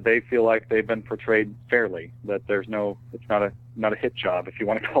they feel like they've been portrayed fairly, that it's not a hit job, if you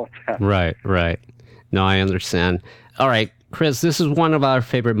want to call it that. Right. No, I understand. All right, Chris, this is one of our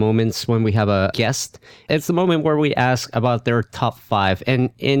favorite moments when we have a guest. It's the moment where we ask about their top 5. And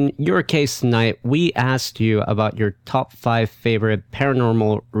in your case tonight, we asked you about your top 5 favorite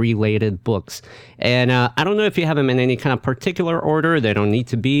paranormal-related books. And I don't know if you have them in any kind of particular order. They don't need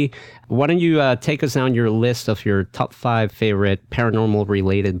to be. Why don't you take us down your list of your top 5 favorite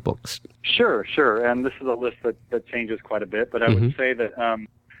paranormal-related books? Sure. And this is a list that changes quite a bit. But I would say that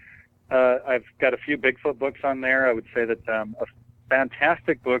I've got a few Bigfoot books on there. I would say that a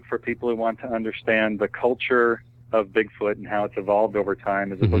fantastic book for people who want to understand the culture of Bigfoot and how it's evolved over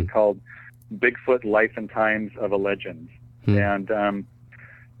time is a book called Bigfoot: Life and Times of a Legend. And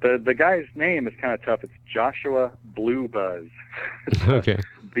the guy's name is kind of tough. It's Joshua Bluebuzz. Okay.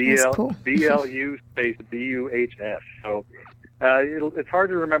 BLU space BUHS. So it's hard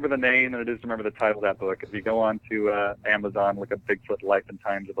to remember the name than it is to remember the title of that book. If you go on to Amazon, look up Bigfoot: Life and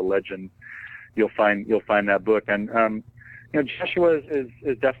Times of a Legend, you'll find that book. And Joshua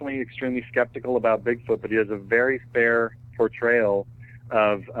is definitely extremely skeptical about Bigfoot, but he has a very fair portrayal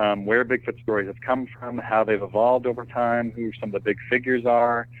of where Bigfoot stories have come from, how they've evolved over time, who some of the big figures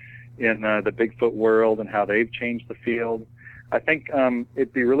are in the Bigfoot world, and how they've changed the field. I think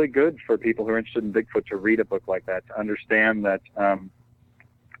it'd be really good for people who are interested in Bigfoot to read a book like that, to understand that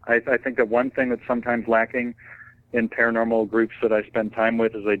I think that one thing that's sometimes lacking in paranormal groups that I spend time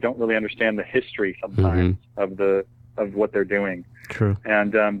with is they don't really understand the history sometimes of what they're doing. True.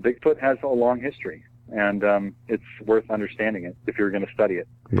 And Bigfoot has a long history, and it's worth understanding it if you're going to study it.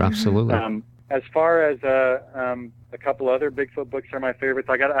 Absolutely. As far as a couple other Bigfoot books are my favorites,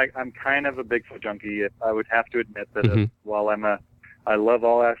 I'm kind of a Bigfoot junkie. I would have to admit that while I love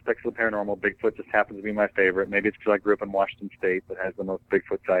all aspects of the paranormal, Bigfoot just happens to be my favorite. Maybe it's because I grew up in Washington State that has the most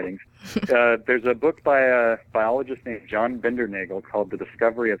Bigfoot sightings. There's a book by a biologist named John Bindernagel called The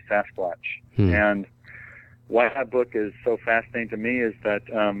Discovery of Sasquatch. And why that book is so fascinating to me is that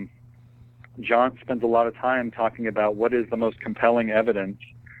John spends a lot of time talking about what is the most compelling evidence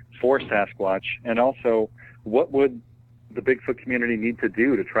for Sasquatch, and also what would the Bigfoot community need to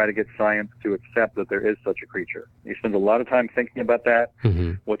do to try to get science to accept that there is such a creature. He spends a lot of time thinking about that,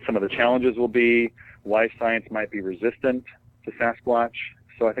 what some of the challenges will be, why science might be resistant to Sasquatch.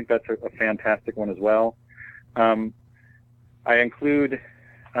 So I think that's a fantastic one as well. I include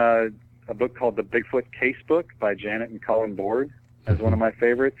a book called The Bigfoot Casebook by Janet and Colin Board as one of my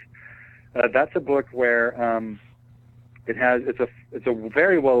favorites. That's a book where it's a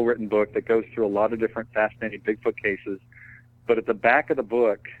very well written book that goes through a lot of different fascinating Bigfoot cases. But at the back of the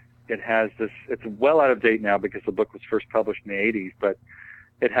book, it has this. It's well out of date now because the book was first published in the 80s. But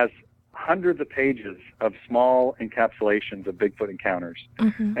it has hundreds of pages of small encapsulations of Bigfoot encounters.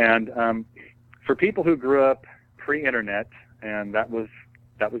 And for people who grew up pre-internet, and that was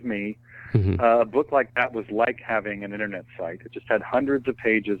me. A book like that was like having an internet site. It just had hundreds of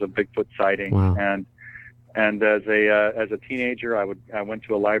pages of Bigfoot sightings. Wow. And as a teenager, I went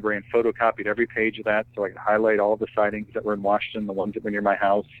to a library and photocopied every page of that so I could highlight all of the sightings that were in Washington, the ones that were near my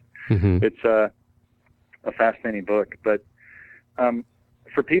house. It's a fascinating book. But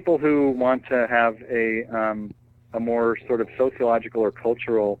for people who want to have a more sort of sociological or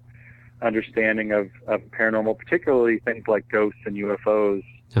cultural understanding of paranormal, particularly things like ghosts and UFOs,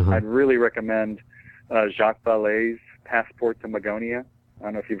 I'd really recommend Jacques Vallée's Passport to Magonia. I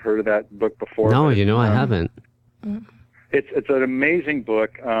don't know if you've heard of that book before. No, I haven't. It's an amazing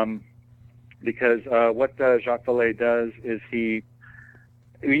book because what Jacques Vallée does is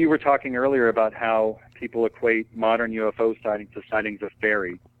you were talking earlier about how people equate modern UFO sightings to sightings of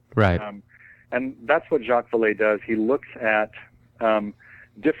fairies. Right. And that's what Jacques Vallée does. He looks at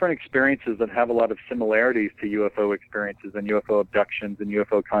different experiences that have a lot of similarities to UFO experiences and UFO abductions and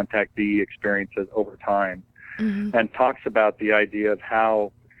UFO contactee experiences over time, and talks about the idea of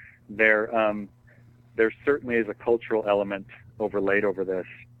how there certainly is a cultural element overlaid over this.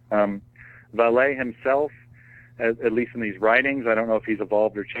 Vallée himself, at least in these writings, I don't know if he's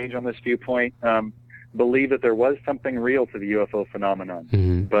evolved or changed on this viewpoint, believed that there was something real to the UFO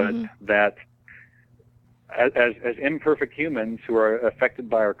phenomenon, but that as imperfect humans who are affected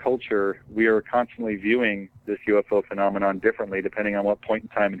by our culture, we are constantly viewing this UFO phenomenon differently depending on what point in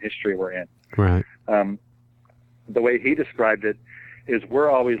time in history we're in. Right. The way he described it is we're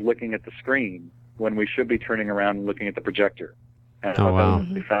always looking at the screen when we should be turning around and looking at the projector. And that was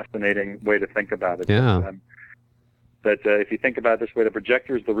a fascinating way to think about it. Yeah. That if you think about it this way, the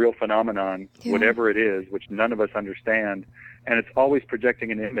projector is the real phenomenon, whatever it is, which none of us understand, and it's always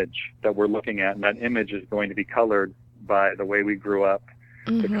projecting an image that we're looking at, and that image is going to be colored by the way we grew up,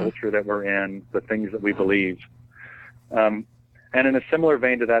 the culture that we're in, the things that we believe. And in a similar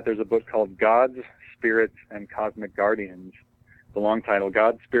vein to that, there's a book called Gods, Spirits, and Cosmic Guardians, the long title,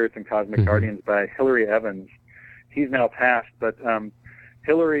 Gods, Spirits, and Cosmic Guardians by Hilary Evans. He's now passed, but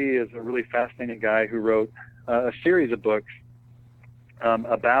Hilary is a really fascinating guy who wrote a series of books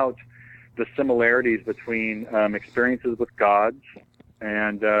about the similarities between experiences with gods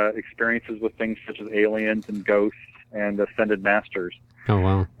and experiences with things such as aliens and ghosts and ascended masters. Oh,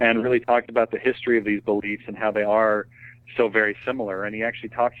 wow. And really talked about the history of these beliefs and how they are so very similar. And he actually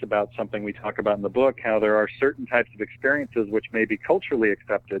talks about something we talk about in the book, how there are certain types of experiences which may be culturally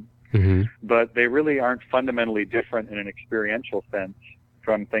accepted, but they really aren't fundamentally different in an experiential sense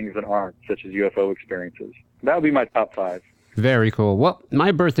from things that aren't, such as UFO experiences. That would be my top 5. Very cool. Well,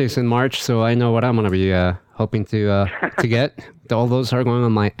 my birthday's in March, so I know what I'm going to be hoping to get. All those are going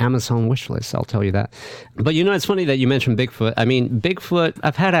on my Amazon wish list, I'll tell you that. But it's funny that you mentioned Bigfoot. I mean, Bigfoot,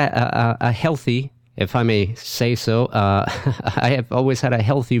 I've had a healthy, if I may say so, I have always had a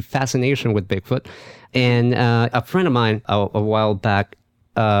healthy fascination with Bigfoot. And a friend of mine a while back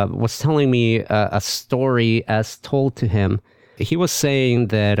was telling me a story as told to him. He was saying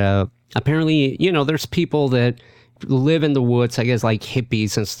that apparently, there's people that live in the woods, I guess like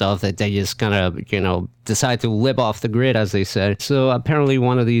hippies and stuff, that they just kind of, decide to live off the grid, as they said. So apparently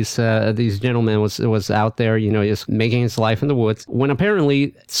one of these gentlemen was out there, just making his life in the woods, when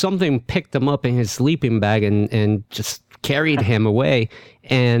apparently something picked him up in his sleeping bag and just carried him away.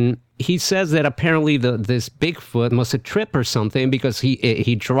 And he says that apparently this Bigfoot must have tripped or something, because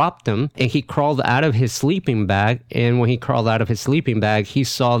he dropped him and he crawled out of his sleeping bag. And when he crawled out of his sleeping bag, he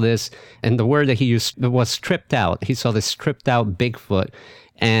saw this, and the word that he used was tripped out. He saw this tripped out Bigfoot.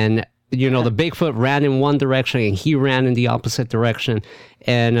 And the Bigfoot ran in one direction and he ran in the opposite direction.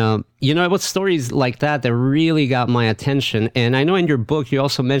 And, it was stories like that that really got my attention. And I know in your book, you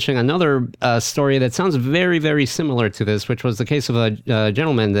also mentioned another story that sounds very, very similar to this, which was the case of a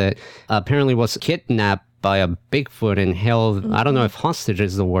gentleman that apparently was kidnapped by a Bigfoot and held, I don't know if hostage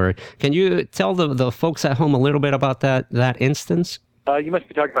is the word. Can you tell the folks at home a little bit about that instance? You must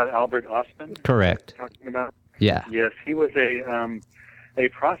be talking about Albert Ostman. Correct. Talking about? Yeah. Yes, he was a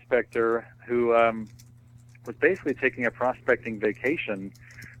prospector who was basically taking a prospecting vacation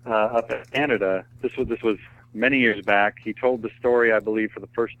up in Canada. This was many years back. He told the story, I believe, for the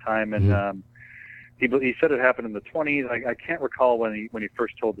first time, and he said it happened in the 20s. I can't recall when he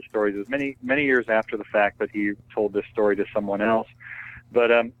first told the story. It was many years after the fact that he told this story to someone else.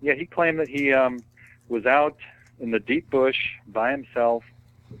 But he claimed that he was out in the deep bush by himself,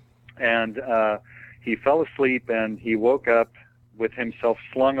 and he fell asleep, and he woke up with himself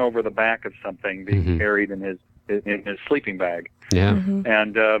slung over the back of something being carried in his sleeping bag. Yeah.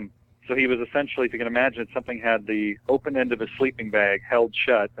 And so he was essentially, if you can imagine, something had the open end of his sleeping bag held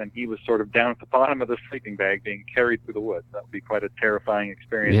shut, and he was sort of down at the bottom of the sleeping bag being carried through the woods. That would be quite a terrifying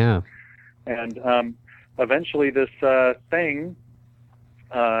experience. Yeah. And eventually this thing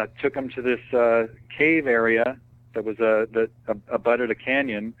took him to this cave area that was that abutted a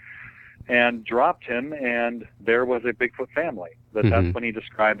canyon, and dropped him, and there was a Bigfoot family. That's when he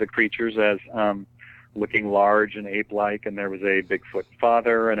described the creatures as looking large and ape-like, and there was a Bigfoot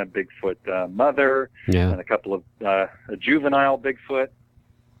father and a Bigfoot mother, and a couple of a juvenile Bigfoot.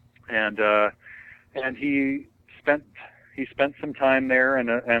 and he spent some time there and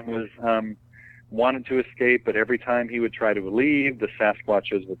was wanted to escape, but every time he would try to leave, the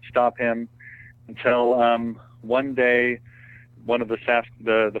Sasquatches would stop him until one day, one of the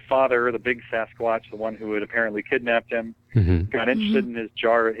father, the big Sasquatch, the one who had apparently kidnapped him, got interested in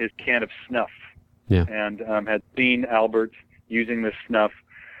his can of snuff, and had seen Albert using this snuff,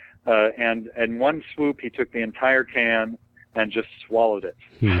 and in one swoop he took the entire can and just swallowed it.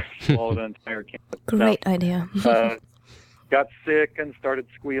 Swallowed an entire can of snuff. Great idea. Got sick and started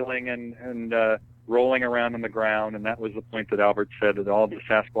squealing and rolling around on the ground, and that was the point that Albert said that all the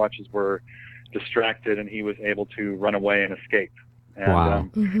Sasquatches were distracted and he was able to run away and escape. And, wow.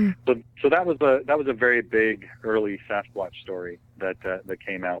 So that was a very big early Sasquatch story that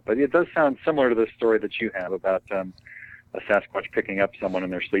came out. But it does sound similar to the story that you have about a Sasquatch picking up someone in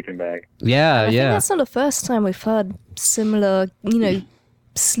their sleeping bag. Yeah, I think that's not the first time we've heard similar,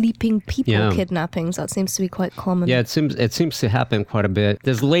 sleeping people kidnappings. That seems to be quite common. Yeah, it seems to happen quite a bit.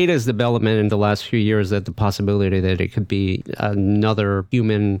 There's latest development in the last few years that the possibility that it could be another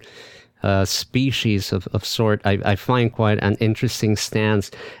human species of sort, I find quite an interesting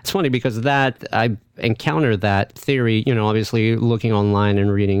stance. It's funny because that I encountered that theory, obviously looking online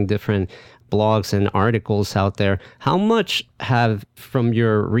and reading different blogs and articles out there. How much from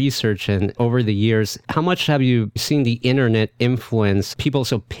your research and over the years, how much have you seen the internet influence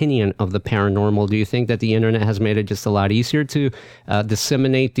people's opinion of the paranormal? Do you think that the internet has made it just a lot easier to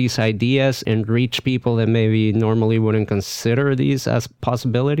disseminate these ideas and reach people that maybe normally wouldn't consider these as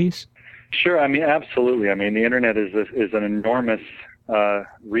possibilities? Sure. I mean, absolutely. I mean, the internet is an enormous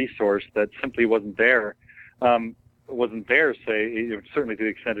resource that simply wasn't there. Certainly to the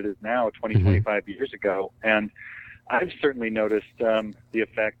extent it is now, 25 years ago. And I've certainly noticed the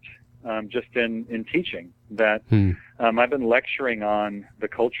effect just in teaching that I've been lecturing on the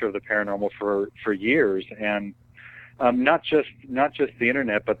culture of the paranormal for years, and not just the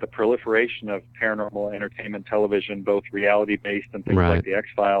internet, but the proliferation of paranormal entertainment television, both reality-based and things like the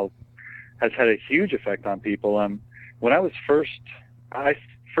X-Files, has had a huge effect on people. When I first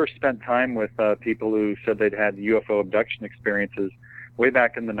spent time with people who said they'd had UFO abduction experiences way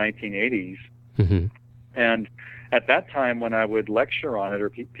back in the 1980s. And at that time, when I would lecture on it,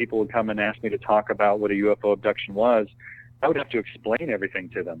 or people would come and ask me to talk about what a UFO abduction was, I would have to explain everything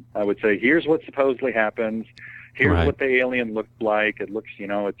to them. I would say, here's what supposedly happens. Here's what the alien looked like. It looks,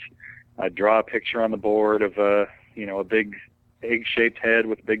 I'd draw a picture on the board of a big egg-shaped head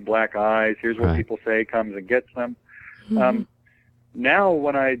with big black eyes. Here's what people say comes and gets them. Now,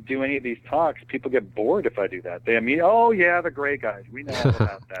 when I do any of these talks, people get bored if I do that. They immediately, oh yeah, the gray guys. We know all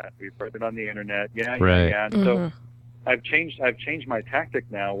about that. We've heard it on the internet. Yeah. And so I've changed my tactic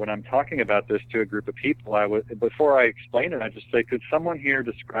now. When I'm talking about this to a group of people, before I explain it, I just say, could someone here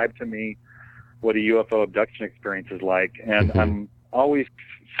describe to me what a UFO abduction experience is like? And I'm always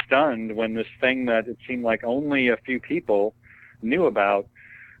stunned when this thing that it seemed like only a few people knew about,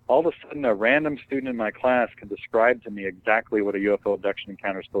 all of a sudden a random student in my class can describe to me exactly what a UFO abduction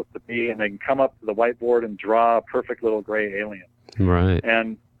encounter is supposed to be, and they can come up to the whiteboard and draw a perfect little gray alien. Right.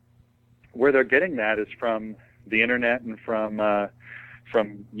 And where they're getting that is from the internet and from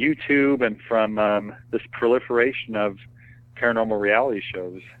YouTube and from this proliferation of paranormal reality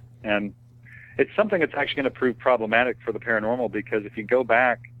shows. And it's something that's actually going to prove problematic for the paranormal, because if you go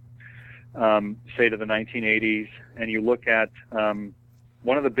back, say, to the 1980s, and you look at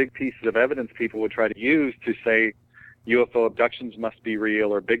one of the big pieces of evidence people would try to use to say UFO abductions must be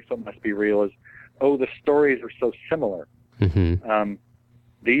real or Bigfoot must be real is, the stories are so similar.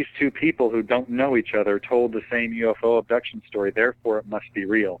 These two people who don't know each other told the same UFO abduction story, therefore it must be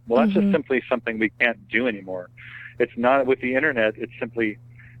real. Well, that's just simply something we can't do anymore. It's not, with the internet, it's simply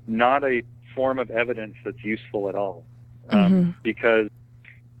not a form of evidence that's useful at all, because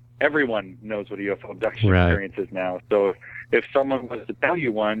everyone knows what a UFO abduction experience is now. So if someone was to tell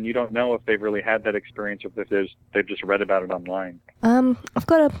you one, you don't know if they've really had that experience or if they've just read about it online. I've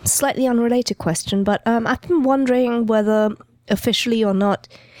got a slightly unrelated question, but I've been wondering whether, officially or not,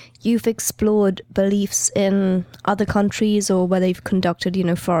 you've explored beliefs in other countries, or whether you've conducted,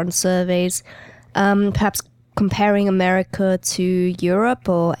 foreign surveys, perhaps comparing America to Europe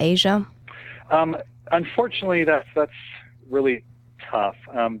or Asia. Unfortunately, that's really tough.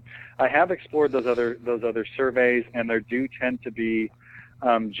 I have explored those other surveys, and there do tend to be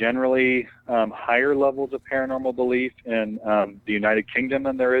generally higher levels of paranormal belief in the United Kingdom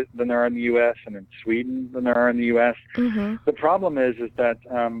than there are in the U.S., and in Sweden than there are in the U.S. The problem is that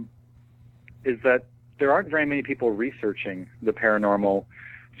there aren't very many people researching the paranormal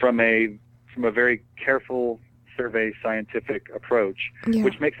from a very careful survey scientific approach, Yeah.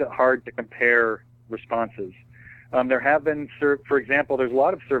 which makes it hard to compare responses. There have been, for example, there's a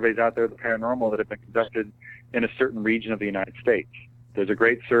lot of surveys out there of the paranormal that have been conducted in a certain region of the United States. There's a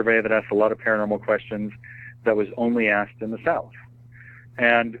great survey that asks a lot of paranormal questions that was only asked in the South.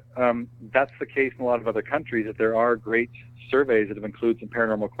 And that's the case in a lot of other countries, that there are great surveys that have included some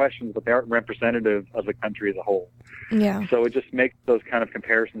paranormal questions, but they aren't representative of the country as a whole. Yeah. So it just makes those kind of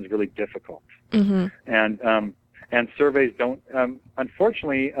comparisons really difficult. Mm-hmm. And surveys don't,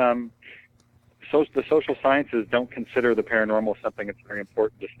 unfortunately, the social sciences don't consider the paranormal something that's very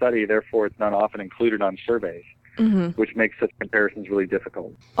important to study. Therefore, it's not often included on surveys, which makes such comparisons really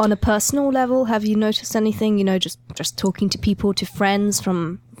difficult. On a personal level, have you noticed anything, just talking to people, to friends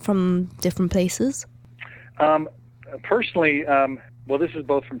from different places? Personally, well, this is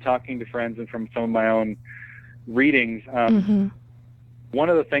both from talking to friends and from some of my own readings. One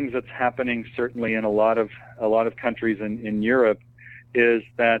of the things that's happening certainly in a lot of countries in Europe is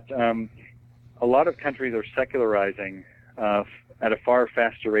that a lot of countries are secularizing at a far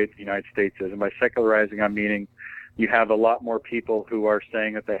faster rate than the United States is. And by secularizing, I'm meaning you have a lot more people who are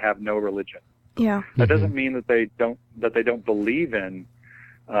saying that they have no religion. Yeah. That doesn't mean that they don't believe in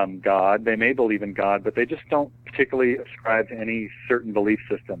God. They may believe in God, but they just don't particularly ascribe to any certain belief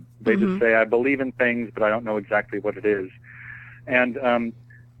system. They just say, I believe in things, but I don't know exactly what it is. And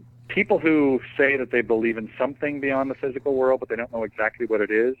people who say that they believe in something beyond the physical world, but they don't know exactly what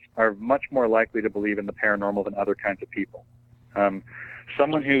it is, are much more likely to believe in the paranormal than other kinds of people.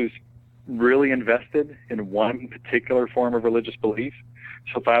 Someone who's really invested in one particular form of religious belief.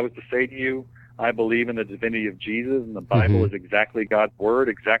 So if I was to say to you, I believe in the divinity of Jesus and the Bible is exactly God's word,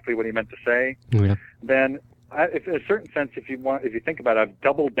 exactly what he meant to say, then in a certain sense, if you think about it, I've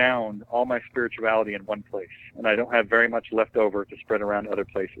doubled down all my spirituality in one place, and I don't have very much left over to spread around other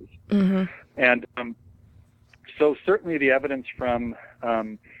places. And so certainly the evidence from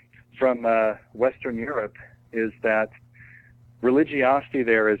Western Europe is that religiosity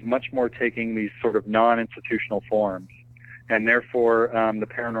there is much more taking these sort of non-institutional forms, and therefore the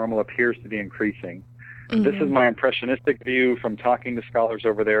paranormal appears to be increasing. This is my impressionistic view from talking to scholars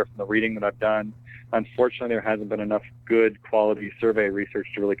over there, from the reading that I've done. Unfortunately, there hasn't been enough good quality survey research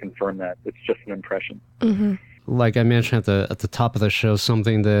to really confirm that. It's just an impression. Like I mentioned at the top of the show,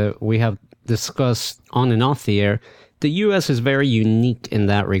 something that we have discussed on and off the air, the U.S. is very unique in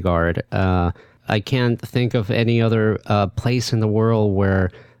that regard. I can't think of any other place in the world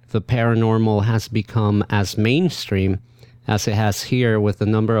where the paranormal has become as mainstream as it has here, with the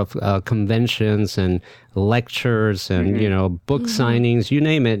number of conventions and lectures and, book signings, you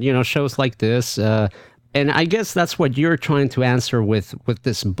name it, shows like this. And I guess that's what you're trying to answer with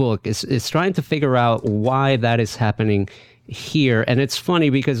this book, is trying to figure out why that is happening here. And it's funny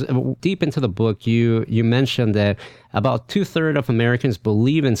because deep into the book, you mentioned that about 2/3 of Americans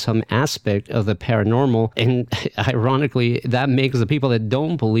believe in some aspect of the paranormal. And ironically, that makes the people that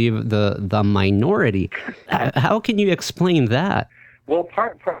don't believe the minority. How can you explain that? Well,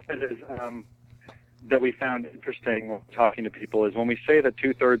 part of it is that we found interesting when talking to people is when we say that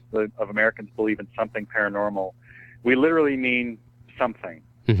 2/3 of Americans believe in something paranormal, we literally mean something.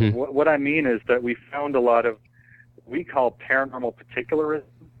 What I mean is that we found a lot of we call paranormal particularism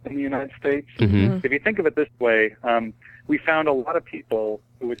in the United States. If you think of it this way, we found a lot of people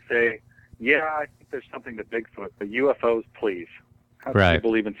who would say, yeah, I think there's something to Bigfoot, but UFOs, please. How can you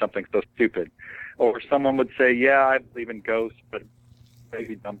believe in something so stupid? Or someone would say, yeah, I believe in ghosts, but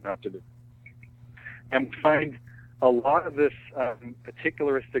maybe dumb enough to do. And we find a lot of this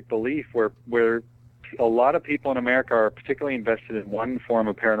particularistic belief where a lot of people in America are particularly invested in one form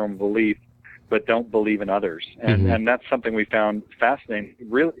of paranormal belief, but don't believe in others. And that's something we found fascinating.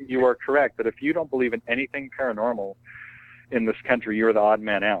 Really, you are correct that if you don't believe in anything paranormal in this country, you're the odd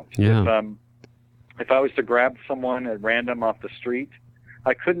man out. If I was to grab someone at random off the street,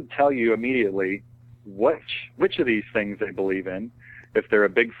 I couldn't tell you immediately which of these things they believe in, if they're a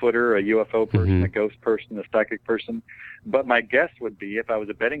Bigfooter, a UFO person, a ghost person, a psychic person. But my guess would be, if I was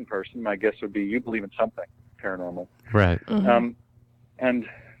a betting person, my guess would be you believe in something paranormal. Right. And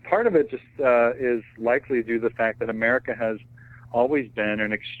part of it just is likely due to the fact that America has always been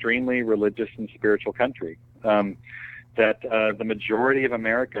an extremely religious and spiritual country. That the majority of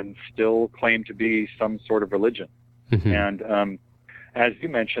Americans still claim to be some sort of religion. And as you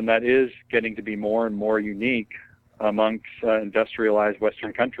mentioned, that is getting to be more and more unique amongst industrialized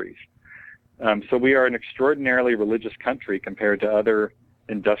Western countries. So we are an extraordinarily religious country compared to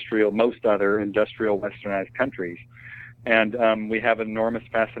most other industrial Westernized countries. And we have an enormous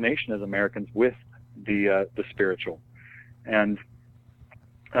fascination as Americans with the spiritual. And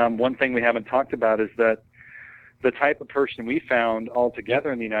one thing we haven't talked about is that the type of person we found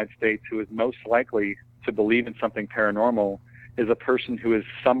altogether in the United States who is most likely to believe in something paranormal is a person who is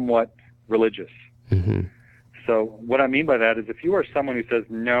somewhat religious. Mm-hmm. So what I mean by that is if you are someone who says,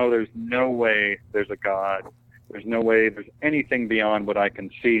 no, there's no way there's a God, there's no way there's anything beyond what I can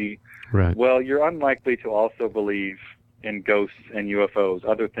see, right. well, you're unlikely to also believe in ghosts and UFOs,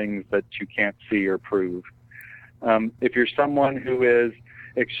 other things that you can't see or prove. If you're someone who is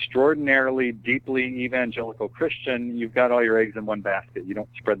extraordinarily deeply evangelical Christian, you've got all your eggs in one basket. You don't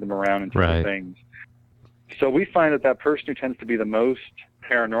spread them around into other things. So we find that person who tends to be the most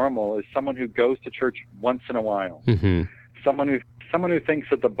paranormal is someone who goes to church once in a while. Mm-hmm. Someone who thinks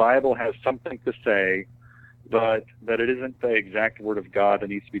that the Bible has something to say, but that it isn't the exact word of God that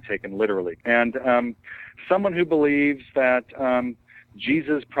needs to be taken literally. And someone who believes that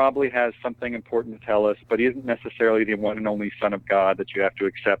Jesus probably has something important to tell us, but he isn't necessarily the one and only Son of God that you have to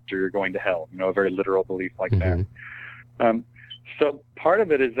accept or you're going to hell. A very literal belief like that. So part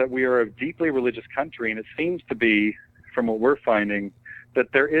of it is that we are a deeply religious country, and it seems to be, from what we're finding,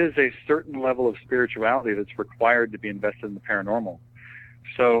 that there is a certain level of spirituality that's required to be invested in the paranormal.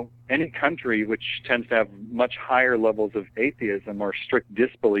 So any country which tends to have much higher levels of atheism or strict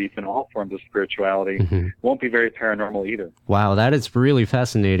disbelief in all forms of spirituality won't be very paranormal either. Wow, that is really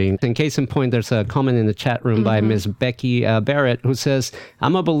fascinating. In case in point, there's a comment in the chat room by Ms. Becky Barrett who says,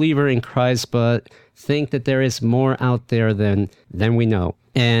 I'm a believer in Christ, but think that there is more out there than we know.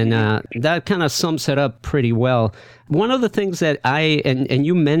 And that kind of sums it up pretty well. One of the things that and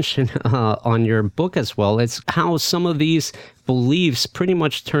you mentioned on your book as well, is how some of these beliefs pretty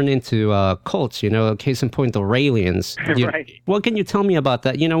much turn into cults, case in point, the Raelians. Right. What can you tell me about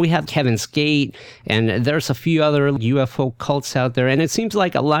that? We have Heaven's Gate, and there's a few other UFO cults out there, and it seems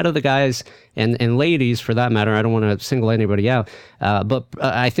like a lot of the guys and ladies, for that matter, I don't want to single anybody out, but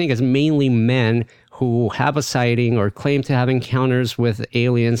I think it's mainly men who have a sighting or claim to have encounters with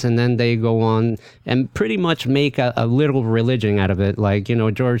aliens, and then they go on and pretty much make a little religion out of it, like,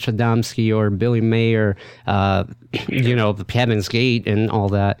 George Adamski or Billy Mayer, the Heaven's Gate and all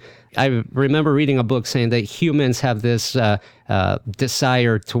that. I remember reading a book saying that humans have this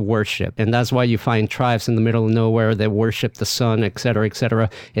desire to worship, and that's why you find tribes in the middle of nowhere that worship the sun, et cetera, et cetera.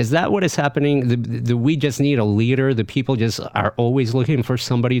 Is that what is happening? Do we just need a leader? The people just are always looking for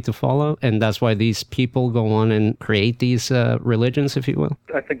somebody to follow, and that's why these people go on and create these religions, if you will?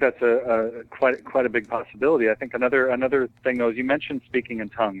 I think that's quite a big possibility. I think another thing, though, is you mentioned speaking in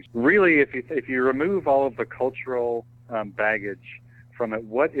tongues. Really, if you remove all of the cultural baggage from it,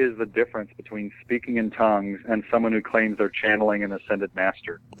 what is the difference between speaking in tongues and someone who claims they're channeling an ascended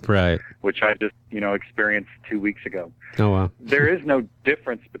master? Right. Which I just, experienced 2 weeks ago. Oh, wow. There is no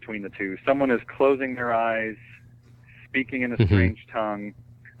difference between the two. Someone is closing their eyes, speaking in a strange tongue,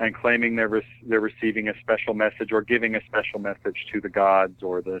 and claiming they're receiving a special message or giving a special message to the gods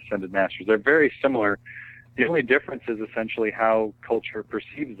or the ascended masters. They're very similar. The only difference is essentially how culture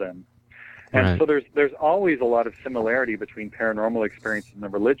perceives them. And so there's always a lot of similarity between paranormal experiences and the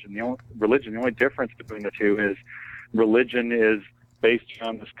religion. The only difference between the two is religion is based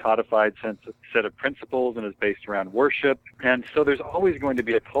on this codified set of principles and is based around worship. And so there's always going to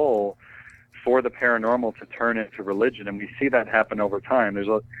be a pull for the paranormal to turn into religion, and we see that happen over time.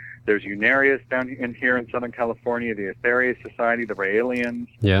 There's Unarius down here in Southern California, the Aetherius Society, the Raelians,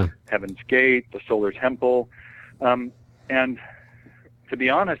 Heaven's Gate, the Solar Temple, and to be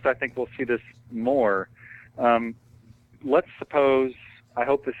honest, I think we'll see this more. Let's suppose, I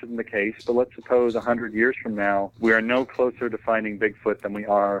hope this isn't the case, but let's suppose 100 years from now, we are no closer to finding Bigfoot than we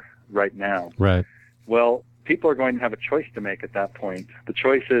are right now. Right. Well, people are going to have a choice to make at that point. The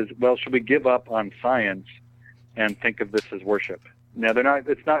choice is, well, should we give up on science and think of this as worship? Now,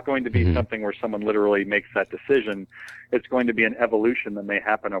 it's not going to be something where someone literally makes that decision. It's going to be an evolution that may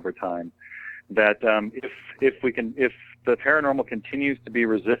happen over time. That if the paranormal continues to be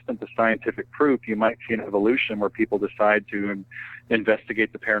resistant to scientific proof, you might see an evolution where people decide to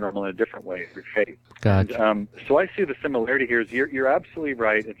investigate the paranormal in a different way through faith. Gotcha. And, so I see the similarity here. You're absolutely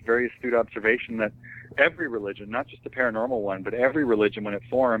right. It's a very astute observation that every religion, not just the paranormal one, but every religion when it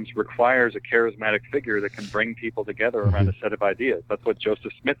forms requires a charismatic figure that can bring people together around a set of ideas. That's what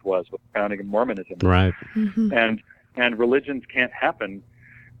Joseph Smith was with the founding of Mormonism. Right. And religions can't happen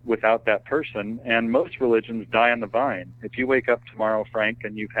without that person, and most religions die on the vine. If you wake up tomorrow, Frank,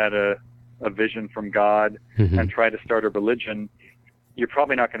 and you've had a vision from God and try to start a religion, you're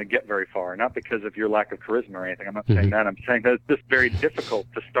probably not going to get very far, not because of your lack of charisma or anything. I'm not saying that. I'm saying that it's just very difficult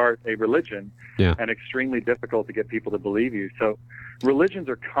to start a religion and extremely difficult to get people to believe you. So religions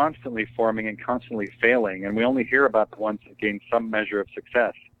are constantly forming and constantly failing, and we only hear about the ones that gain some measure of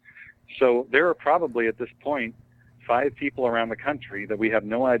success. So there are probably, at this point, 5 people around the country that we have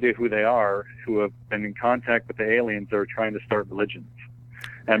no idea who they are, who have been in contact with the aliens that are trying to start religions.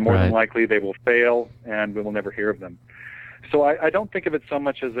 And more than likely they will fail and we will never hear of them. So I don't think of it so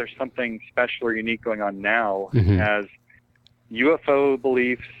much as there's something special or unique going on now, as UFO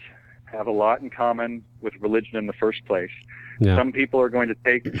beliefs have a lot in common with religion in the first place. Yeah. Some people are going to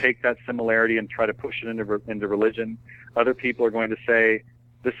take that similarity and try to push it into religion. Other people are going to say,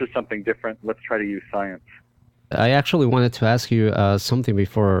 this is something different, let's try to use science. I actually wanted to ask you something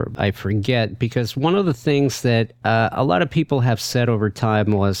before I forget, because one of the things that a lot of people have said over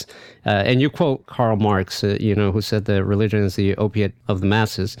time was, and you quote Karl Marx, who said that religion is the opiate of the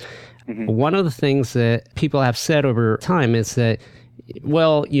masses. One of the things that people have said over time is that,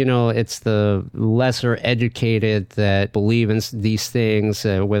 well, it's the lesser educated that believe in these things,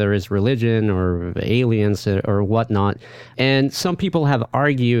 whether it's religion or aliens or whatnot. And some people have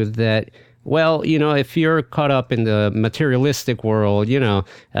argued that, well, if you're caught up in the materialistic world, you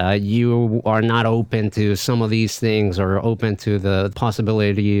are not open to some of these things or open to the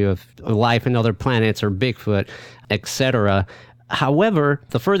possibility of life in other planets or Bigfoot, etc. However,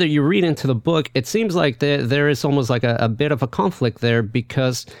 the further you read into the book, it seems like there is almost like a bit of a conflict there,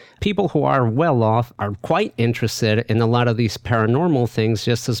 because people who are well off are quite interested in a lot of these paranormal things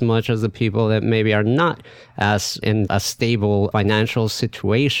just as much as the people that maybe are not as in a stable financial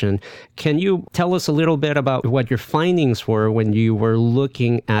situation. Can you tell us a little bit about what your findings were when you were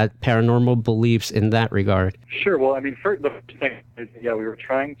looking at paranormal beliefs in that regard? Sure. Well, the first thing is, we were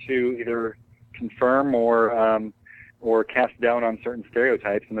trying to either confirm or cast down on certain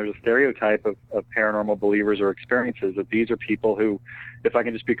stereotypes. And there's a stereotype of paranormal believers or experiences that these are people who, if I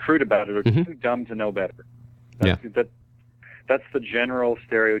can just be crude about it, are too dumb to know better. That's the general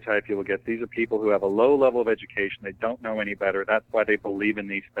stereotype you will get. These are people who have a low level of education. They don't know any better. That's why they believe in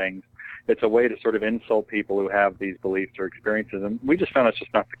these things. It's a way to sort of insult people who have these beliefs or experiences. And we just found that's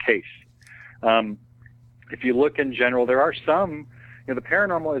just not the case. If you look in general, there are some, the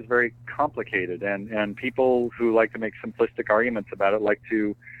paranormal is very complicated, and people who like to make simplistic arguments about it like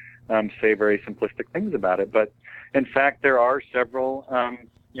to say very simplistic things about it. But in fact, there are several,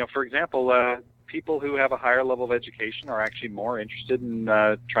 for example, people who have a higher level of education are actually more interested in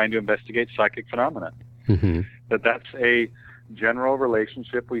trying to investigate psychic phenomena. That's a general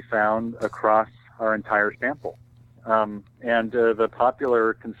relationship we found across our entire sample. And the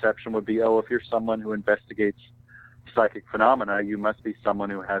popular conception would be, if you're someone who investigates psychic phenomena, you must be someone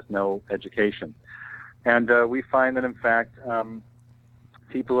who has no education. And we find that, in fact,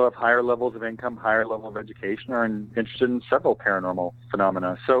 people who have higher levels of income, higher level of education are interested in several paranormal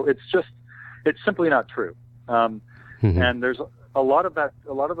phenomena. So it's simply not true. And there's a lot of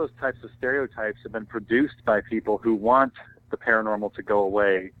those types of stereotypes have been produced by people who want the paranormal to go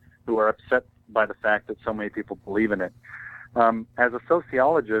away, who are upset by the fact that so many people believe in it. As a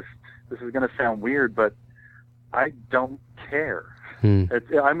sociologist, this is going to sound weird, but I don't care. I'm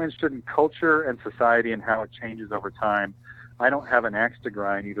interested in culture and society and how it changes over time. I don't have an axe to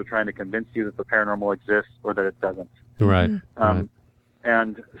grind either trying to convince you that the paranormal exists or that it doesn't. Right.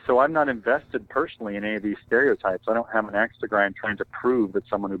 And so I'm not invested personally in any of these stereotypes. I don't have an axe to grind trying to prove that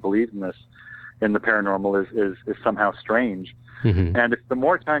someone who believes in the paranormal is somehow strange. And if the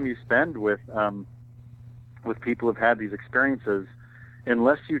more time you spend with people who've had these experiences,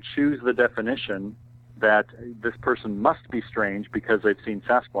 unless you choose the definition that this person must be strange because they've seen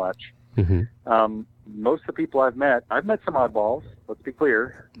Sasquatch, most of the people I've met some oddballs, let's be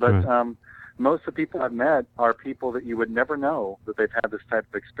clear, but most of the people I've met are people that you would never know that they've had this type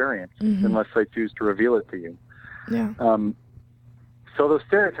of experience unless they choose to reveal it to you. Yeah. So those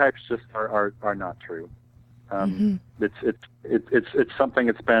stereotypes just are not true. It's something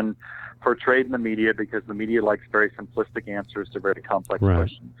that's been portrayed in the media because the media likes very simplistic answers to very complex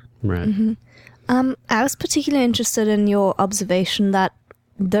questions. Right. I was particularly interested in your observation that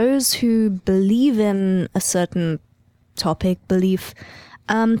those who believe in a certain belief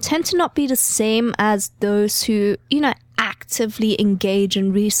tend to not be the same as those who, actively engage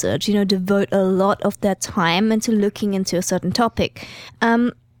in research, devote a lot of their time into looking into a certain topic.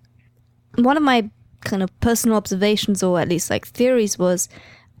 One of my kind of personal observations, or at least like theories, was,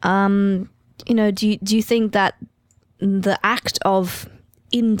 do you think that the act of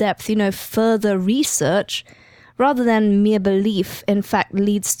in-depth, further research, rather than mere belief, in fact,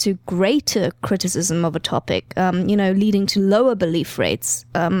 leads to greater criticism of a topic, leading to lower belief rates?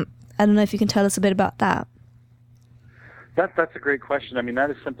 I don't know if you can tell us a bit about that. That's a great question. That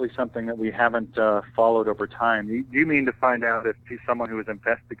is simply something that we haven't followed over time. Do you mean to find out if someone who has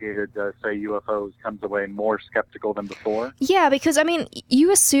investigated, say, UFOs comes away more skeptical than before? Yeah, because,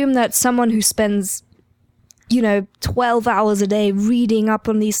 you assume that someone who spends 12 hours a day reading up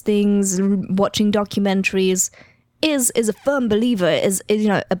on these things, watching documentaries, is a firm believer, is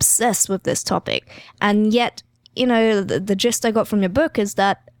obsessed with this topic. And yet, the gist I got from your book is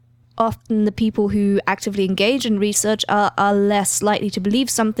that often the people who actively engage in research are less likely to believe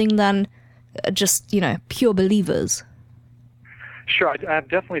something than just, pure believers. Sure. I've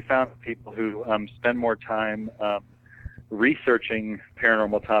definitely found people who spend more time researching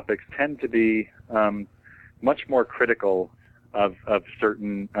paranormal topics tend to be much more critical of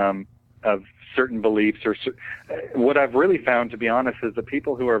certain beliefs. What I've really found, to be honest, is the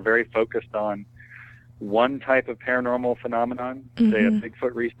people who are very focused on one type of paranormal phenomenon, say a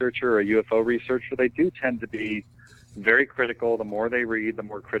Bigfoot researcher or a UFO researcher, they do tend to be very critical. The more they read, the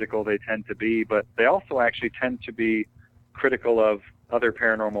more critical they tend to be. But they also actually tend to be critical of other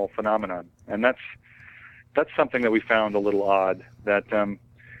paranormal phenomenon. And that's something that we found a little odd, that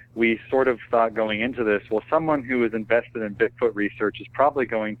we sort of thought going into this, well, someone who is invested in Bigfoot research is probably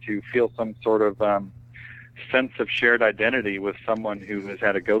going to feel some sort of sense of shared identity with someone who has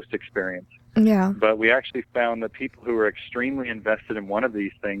had a ghost experience. Yeah. But we actually found that people who are extremely invested in one of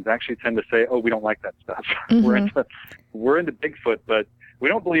these things actually tend to say, oh, we don't like that stuff. We're into Bigfoot, but we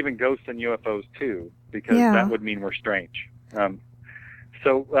don't believe in ghosts and UFOs too, because that would mean we're strange. But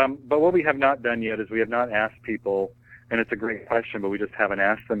what we have not done yet is we have not asked people, and it's a great question, but we just haven't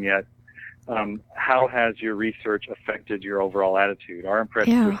asked them yet, how has your research affected your overall attitude? Our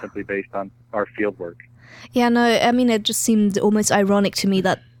impressions are simply based on our field work. Yeah, no, I mean, it just seemed almost ironic to me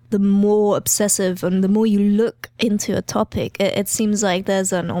that the more obsessive and the more you look into a topic, it seems like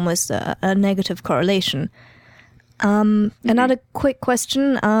there's almost a negative correlation. Another quick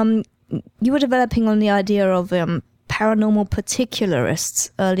question. You were developing on the idea of paranormal particularists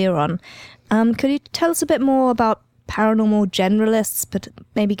earlier on. Could you tell us a bit more about paranormal generalists, but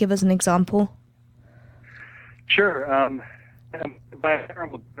maybe give us an example? Sure. By a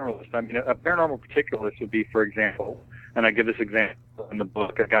paranormal generalist, I mean a paranormal particularist would be, for example, and I give this example in the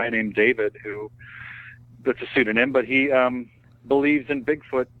book, a guy named David, that's a pseudonym, but he believes in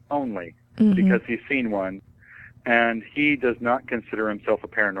Bigfoot only because he's seen one. And he does not consider himself a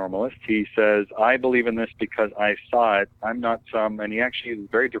paranormalist. He says, I believe in this because I saw it. I'm not and he actually uses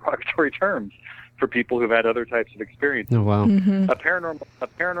very derogatory terms for people who've had other types of experiences. Oh, wow. A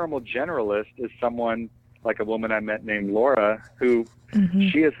paranormal generalist is someone like a woman I met named Laura, who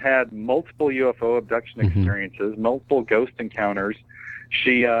she has had multiple UFO abduction experiences, multiple ghost encounters.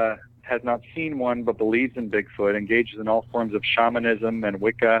 She has not seen one but believes in Bigfoot, engages in all forms of shamanism and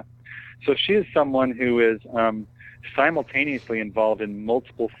Wicca. So she is someone who is simultaneously involved in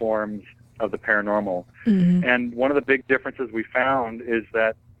multiple forms of the paranormal. And one of the big differences we found is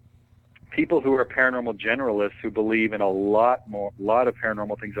that people who are paranormal generalists who believe in a lot of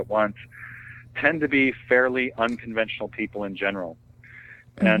paranormal things at once tend to be fairly unconventional people in general.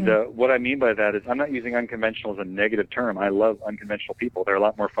 And what I mean by that is I'm not using unconventional as a negative term. I love unconventional people. They're a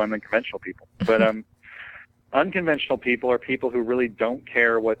lot more fun than conventional people. But unconventional people are people who really don't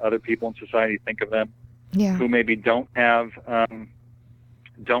care what other people in society think of them, who maybe don't have a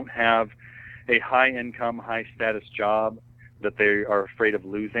high-income, high-status job that they are afraid of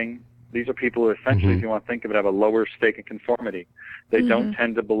losing. These are people who essentially, if you want to think of it, have a lower stake in conformity. They don't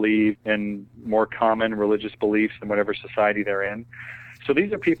tend to believe in more common religious beliefs than whatever society they're in. So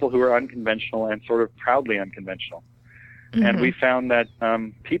these are people who are unconventional and sort of proudly unconventional. And we found that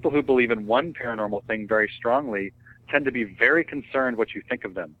people who believe in one paranormal thing very strongly tend to be very concerned what you think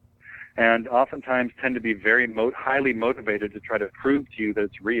of them, and oftentimes tend to be very highly motivated to try to prove to you that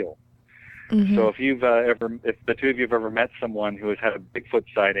it's real. So if the two of you have ever met someone who has had a Bigfoot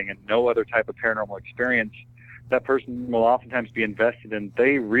sighting and no other type of paranormal experience, that person will oftentimes be invested in,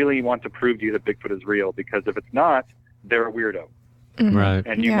 they really want to prove to you that Bigfoot is real, because if it's not, they're a weirdo. Right.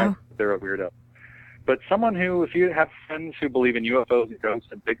 And you might think they're a weirdo. But someone who, if you have friends who believe in UFOs and ghosts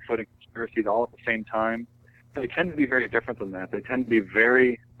and Bigfoot and conspiracies all at the same time, they tend to be very different than that. They tend to be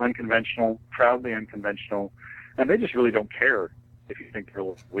very unconventional, proudly unconventional, and they just really don't care if you think they're a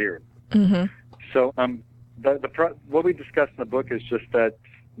little weird. So what we discuss in the book is just that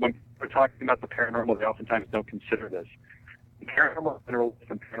when we're talking about the paranormal, they oftentimes don't consider this. Paranormal generalists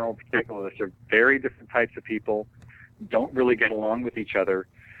and paranormal particularists are very different types of people, don't really get along with each other.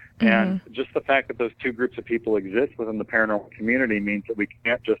 And just the fact that those two groups of people exist within the paranormal community means that we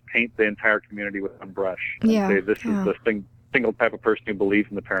can't just paint the entire community with one brush and say this is the single type of person who believes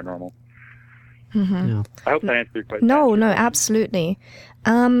in the paranormal. I hope that answered your question. No, absolutely.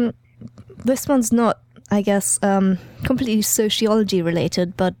 This one's not, I guess, completely sociology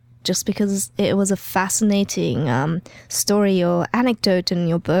related, but just because it was a fascinating story or anecdote in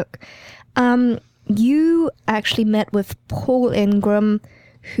your book. you actually met with Paul Ingram,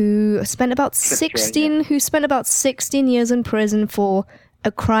 who spent about 16 right, yeah. who spent about 16 years in prison for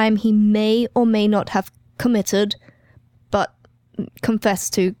a crime he may or may not have committed, but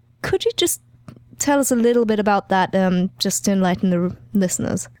confessed to. Could you just tell us a little bit about that, just to enlighten the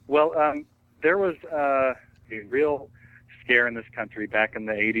listeners? Well, there was a real scare in this country back in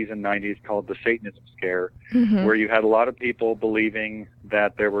the 80s and 90s called the Satanism scare, where you had a lot of people believing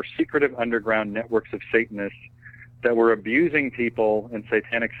that there were secretive underground networks of Satanists that were abusing people in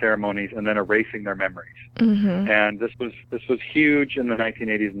satanic ceremonies and then erasing their memories. And this was huge in the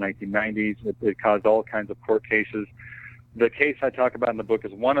 1980s and 1990s. It caused all kinds of court cases. The case I talk about in the book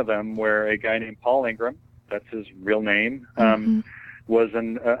is one of them, where a guy named Paul Ingram, that's his real name, was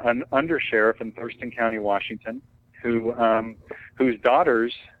an undersheriff in Thurston County, Washington, whose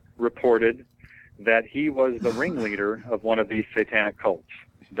daughters reported that he was the ringleader of one of these satanic cults.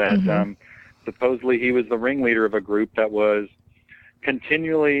 That supposedly he was the ringleader of a group that was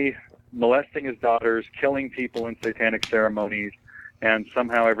continually molesting his daughters, killing people in satanic ceremonies, and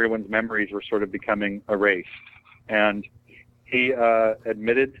somehow everyone's memories were sort of becoming erased. And he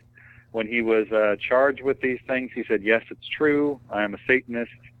admitted when he was charged with these things, he said, yes, it's true. I am a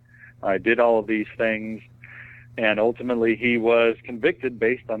Satanist. I did all of these things. And ultimately he was convicted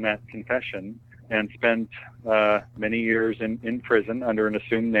based on that confession and spent many years in prison under an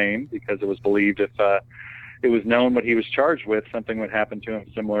assumed name, because it was believed if it was known what he was charged with, something would happen to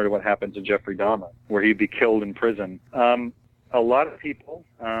him similar to what happened to Jeffrey Dahmer, where he'd be killed in prison. A lot of people,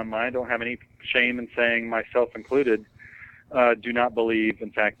 I don't have any shame in saying, myself included, do not believe,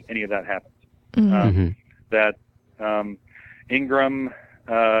 in fact, any of that happened. That Ingram,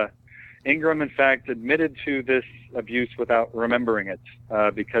 in fact, admitted to this abuse without remembering it,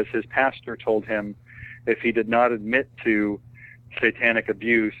 because his pastor told him if he did not admit to satanic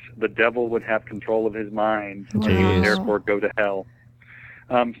abuse, the devil would have control of his mind and he would therefore go to hell.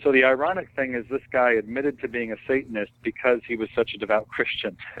 So the ironic thing is this guy admitted to being a Satanist because he was such a devout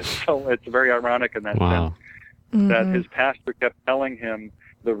Christian. So it's very ironic in that sense that his pastor kept telling him,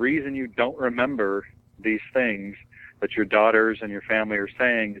 the reason you don't remember these things that your daughters and your family are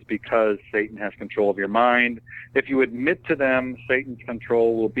saying is because Satan has control of your mind. If you admit to them, Satan's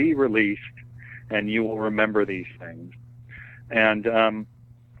control will be released and you will remember these things. And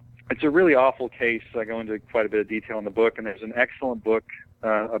it's a really awful case. I go into quite a bit of detail in the book, and there's an excellent book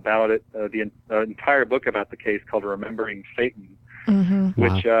about it, the entire book about the case called Remembering Satan,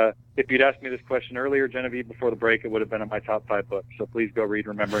 which if you'd asked me this question earlier, Genevieve, before the break, it would have been in my top 5 books. So please go read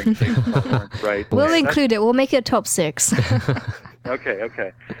Remembering Satan. Right. We'll include it. We'll make it a top 6.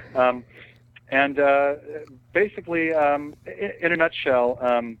 Okay. And basically, in a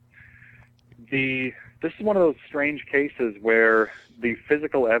nutshell, this is one of those strange cases where the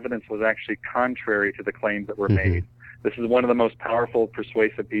physical evidence was actually contrary to the claims that were made. This is one of the most powerful,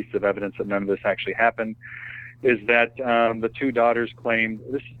 persuasive pieces of evidence that none of this actually happened, is that the 2 daughters claimed,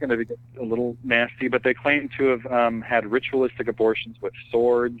 this is going to be a little nasty, but they claimed to have had ritualistic abortions with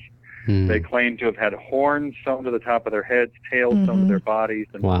swords. They claimed to have had horns sewn to the top of their heads, tails sewn to their bodies,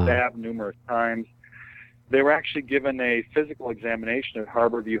 and stabbed numerous times. They were actually given a physical examination at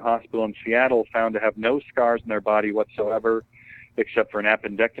Harborview Hospital in Seattle, found to have no scars in their body whatsoever, except for an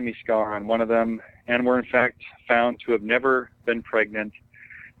appendectomy scar on one of them, and were in fact found to have never been pregnant.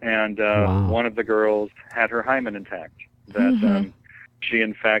 And one of the girls had her hymen intact, that she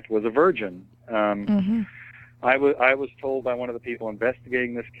in fact was a virgin. I was told by one of the people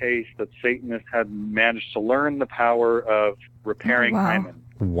investigating this case that Satanists had managed to learn the power of repairing hymen.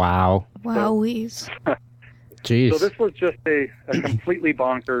 Wowies. Jeez. So this was just a completely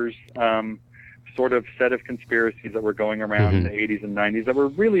bonkers sort of set of conspiracies that were going around in the 80s and 90s that were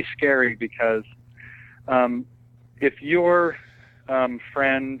really scary, because if your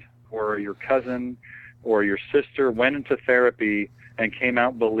friend or your cousin or your sister went into therapy and came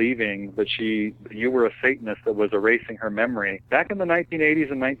out believing that you were a Satanist that was erasing her memory, back in the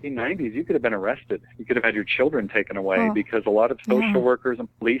 1980s and 1990s, you could have been arrested. You could have had your children taken away, because a lot of social workers and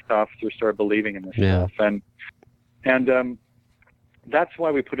police officers started believing in this stuff. And that's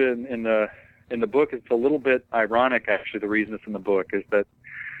why we put it in the book. It's a little bit ironic, actually. The reason it's in the book is that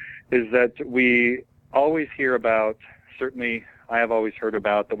we always hear about, certainly I have always heard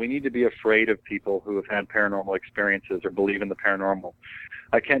about, that we need to be afraid of people who have had paranormal experiences or believe in the paranormal.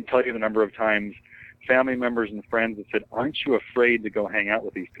 I can't tell you the number of times family members and friends have said, aren't you afraid to go hang out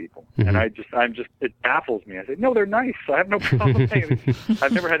with these people? And it baffles me. I say, no, they're nice. I have no problem.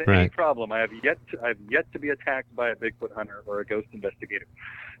 I've never had any problem. I've yet to be attacked by a Bigfoot hunter or a ghost investigator.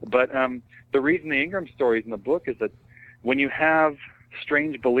 But the reason the Ingram story is in the book is that when you have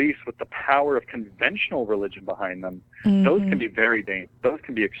strange beliefs with the power of conventional religion behind them, those can be those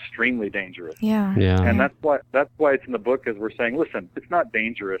can be extremely dangerous. Yeah. And that's why it's in the book, is we're saying, listen, it's not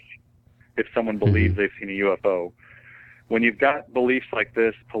dangerous if someone believes they've seen a UFO. When you've got beliefs like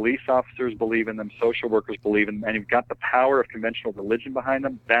this, police officers believe in them, social workers believe in them, and you've got the power of conventional religion behind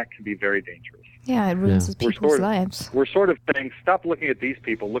them, that can be very dangerous. Yeah, it ruins people's lives. We're sort of saying, stop looking at these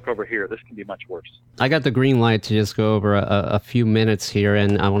people, look over here. This can be much worse. I got the green light to just go over a few minutes here,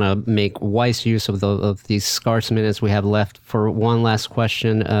 and I want to make wise use of these scarce minutes we have left for one last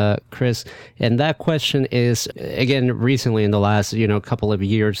question, Chris. And that question is, again, recently in the last couple of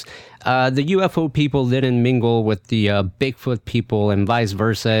years, the UFO people didn't mingle with the Bigfoot people and vice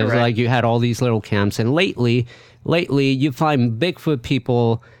versa. It was like you had all these little camps, and lately you find Bigfoot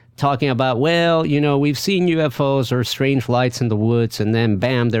people talking about, well, we've seen UFOs or strange lights in the woods, and then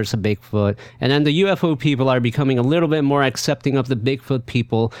bam, there's a Bigfoot. And then the UFO people are becoming a little bit more accepting of the Bigfoot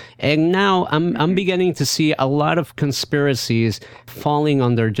people. And now I'm beginning to see a lot of conspiracies falling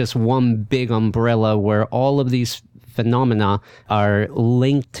under just one big umbrella where all of these phenomena are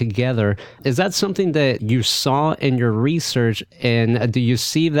linked together. Is that something that you saw in your research, and do you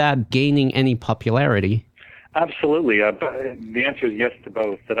see that gaining any popularity? Absolutely. The answer is yes to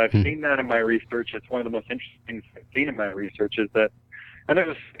both. That I've seen that in my research. It's one of the most interesting things I've seen in my research is that, and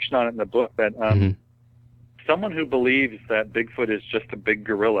there's a section on it in the book, that someone who believes that Bigfoot is just a big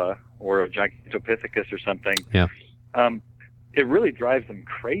gorilla or a Gigantopithecus or something, it really drives them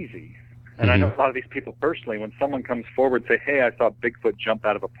crazy. And I know a lot of these people personally, when someone comes forward and say, hey, I saw Bigfoot jump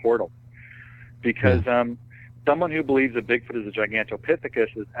out of a portal. Because someone who believes that Bigfoot is a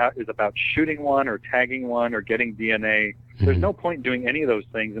Gigantopithecus is about shooting one or tagging one or getting DNA. There's no point in doing any of those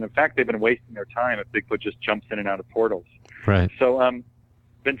things. And in fact, they've been wasting their time if Bigfoot just jumps in and out of portals. Right. So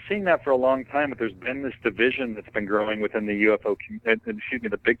been seeing that for a long time, but there's been this division that's been growing within the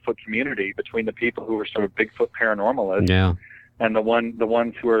the Bigfoot community between the people who are sort of Bigfoot paranormalists and the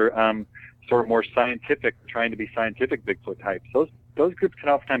ones who are sort of more scientific, trying to be scientific Bigfoot types. Those groups can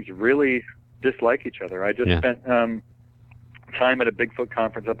oftentimes really dislike each other. I just spent time at a Bigfoot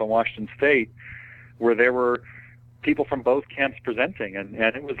conference up in Washington State where there were people from both camps presenting, and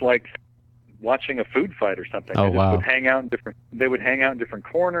it was like watching a food fight or something. Oh, wow. Would hang out in different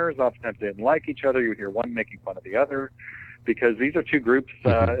corners. Oftentimes they didn't like each other. You would hear one making fun of the other, because these are two groups,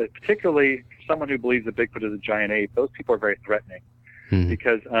 particularly someone who believes that Bigfoot is a giant ape. Those people are very threatening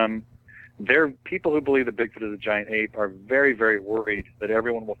because they're people who believe that Bigfoot is a giant ape are very, very worried that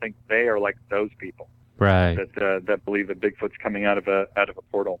everyone will think they are like those people, right? That believe that Bigfoot's coming out of a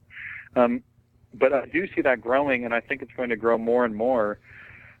portal. But I do see that growing, and I think it's going to grow more and more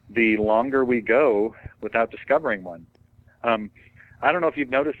the longer we go without discovering one. I don't know if you've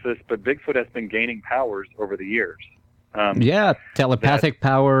noticed this, but Bigfoot has been gaining powers over the years. Telepathic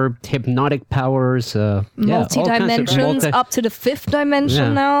power, hypnotic powers, multi-dimensions, up to the fifth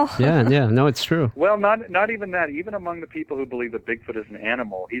dimension now. No, it's true. Well, not even that. Even among the people who believe that Bigfoot is an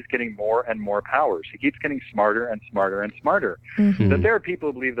animal, he's getting more and more powers. He keeps getting smarter and smarter and smarter. That there are people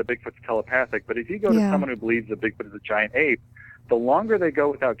who believe that Bigfoot's telepathic, but if you go to someone who believes that Bigfoot is a giant ape, the longer they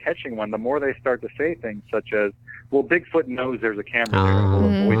go without catching one, the more they start to say things such as, well, Bigfoot knows there's a camera there, and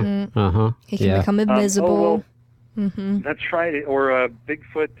we'll avoid it. He can become invisible. That's right. Or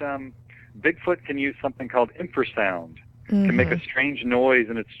Bigfoot can use something called infrasound to make a strange noise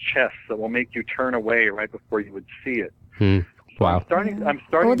in its chest that will make you turn away right before you would see it. Wow. I'm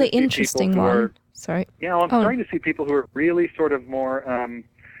starting to see interesting people who one. are, Sorry. I'm starting to see people who are really sort of more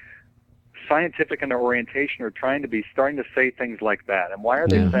scientific in their orientation, or starting to say things like that. And why are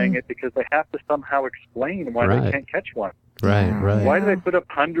they saying it? Because they have to somehow explain why they can't catch one. Right. Why do they put up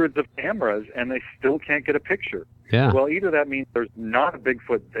hundreds of cameras and they still can't get a picture? Well, either that means there's not a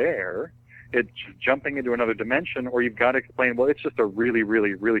Bigfoot there, it's jumping into another dimension, or you've got to explain, well, it's just a really,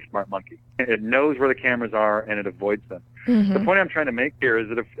 really, really smart monkey. It knows where the cameras are and it avoids them. The point I'm trying to make here is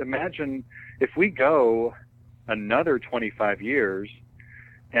that imagine if we go another 25 years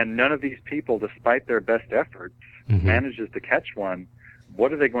and none of these people, despite their best efforts, manages to catch one,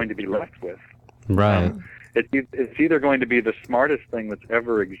 what are they going to be left with? Right. It's either going to be the smartest thing that's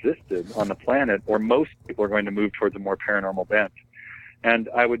ever existed on the planet, or most people are going to move towards a more paranormal bent. And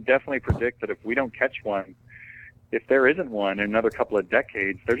I would definitely predict that if we don't catch one, if there isn't one in another couple of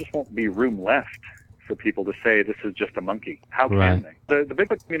decades, there just won't be room left for people to say this is just a monkey. How can they? The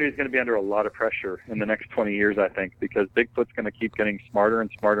Bigfoot community is going to be under a lot of pressure in the next 20 years, I think, because Bigfoot's going to keep getting smarter and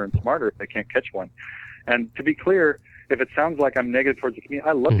smarter and smarter if they can't catch one. And to be clear, if it sounds like I'm negative towards the community,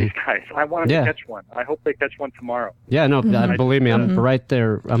 I love these guys. I want them to catch one. I hope they catch one tomorrow. Yeah, no, believe me, I'm right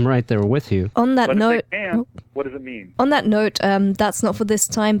there. I'm right there with you. On that But note, if they can, what does it mean? On that note, that's not for this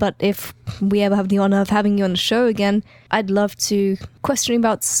time, but if we ever have the honor of having you on the show again, I'd love to question you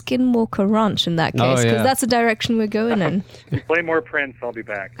about Skinwalker Ranch in that case, because that's the direction we're going in. If you play more Prince, I'll be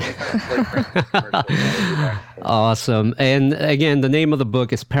back. Anytime I play Prince, I'll be back. Awesome. And again, the name of the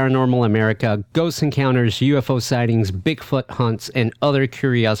book is Paranormal America, Ghost Encounters, UFO Sightings, Bigfoot Hunts, and Other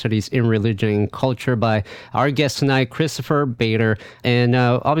Curiosities in Religion and Culture by our guest tonight, Christopher Bader, and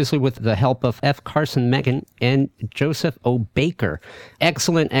obviously with the help of F. Carson Megan and Joseph O. Baker.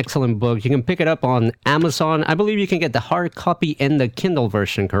 Excellent, excellent book. You can pick it up on Amazon. I believe you can get the hard copy and the Kindle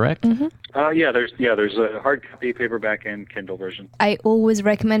version, correct? Mm-hmm. There's a hard copy, paperback, and Kindle version. I always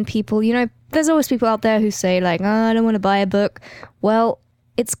recommend people, there's always people out there who say, like, I don't want to buy a book. Well,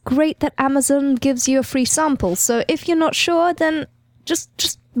 it's great that Amazon gives you a free sample. So if you're not sure, then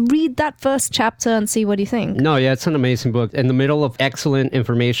just read that first chapter and see what you think. No, yeah, it's an amazing book. In the middle of excellent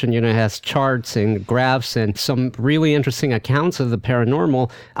information, it has charts and graphs and some really interesting accounts of the paranormal.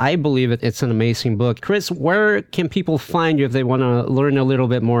 I believe it's an amazing book. Chris, where can people find you if they want to learn a little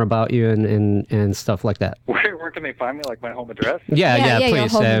bit more about you and stuff like that? Where can they find me? Like my home address? Yeah,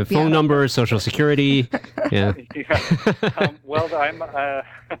 please. Phone number, Social Security. Yeah.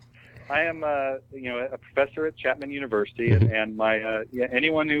 I am a professor at Chapman University, and my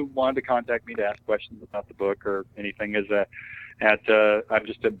anyone who wanted to contact me to ask questions about the book or anything is I'm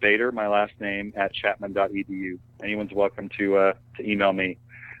just at Bader, my last name, at chapman.edu. Anyone's welcome to email me.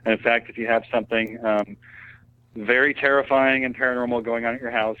 And in fact, if you have something very terrifying and paranormal going on at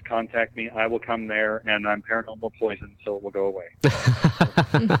your house, contact me. I will come there, and I'm paranormal poison, so it will go away.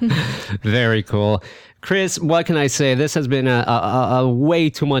 Very cool. Chris, what can I say? This has been a way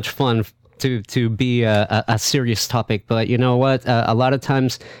too much fun to be a serious topic, but you know what? A lot of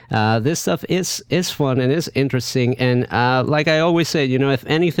times this stuff is fun and is interesting, and like I always say, if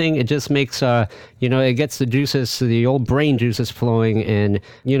anything, it just makes it gets the old brain juices flowing, and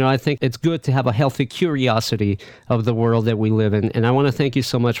I think it's good to have a healthy curiosity of the world that we live in. And I want to thank you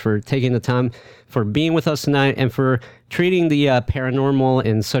so much for taking the time, for being with us tonight, and for treating the paranormal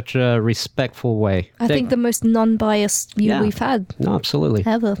in such a respectful way. I think the most non-biased view we've had. No, absolutely.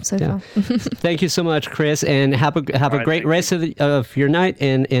 Ever so far. Thank you so much, Chris, and have a great rest of your night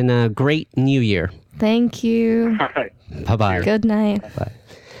and a great New Year. Thank you. All right. Bye-bye. Good night. Bye.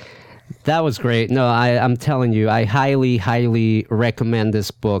 That was great. No, I'm telling you, I highly, highly recommend this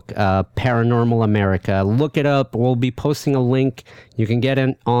book, Paranormal America. Look it up. We'll be posting a link. You can get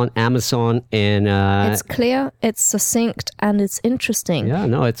it on Amazon. And it's clear, it's succinct, and it's interesting. Yeah,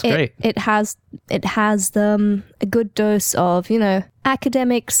 no, it's great. It has a good dose of,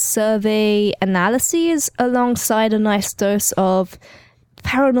 academic survey analyses alongside a nice dose of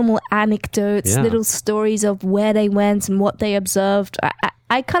paranormal anecdotes, little stories of where they went and what they observed.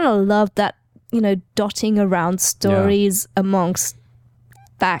 I kind of love that, dotting around stories amongst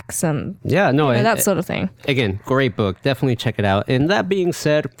facts and that sort of thing. Again, great book. Definitely check it out. And that being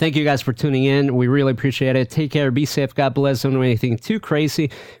said, thank you guys for tuning in. We really appreciate it. Take care. Be safe. God bless. Don't do anything too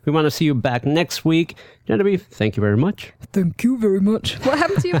crazy. We want to see you back next week. Genevieve, thank you very much. Thank you very much. What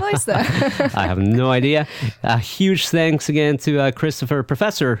happened to your voice there? I have no idea. A huge thanks again to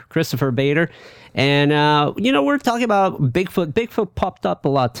Professor Christopher Bader. And, we're talking about Bigfoot. Bigfoot popped up a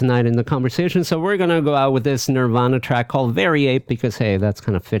lot tonight in the conversation, so we're going to go out with this Nirvana track called Very Ape because, hey, that's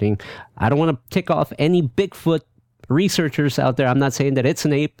kind of fitting. I don't want to tick off any Bigfoot researchers out there. I'm not saying that it's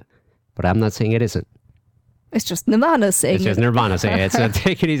an ape, but I'm not saying it isn't. It's just Nirvana saying It's just Nirvana saying it. So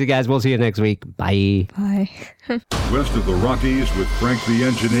take it easy, guys. We'll see you next week. Bye. Bye. West of the Rockies with Frank the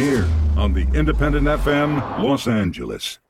Engineer on the Independent FM, Los Angeles.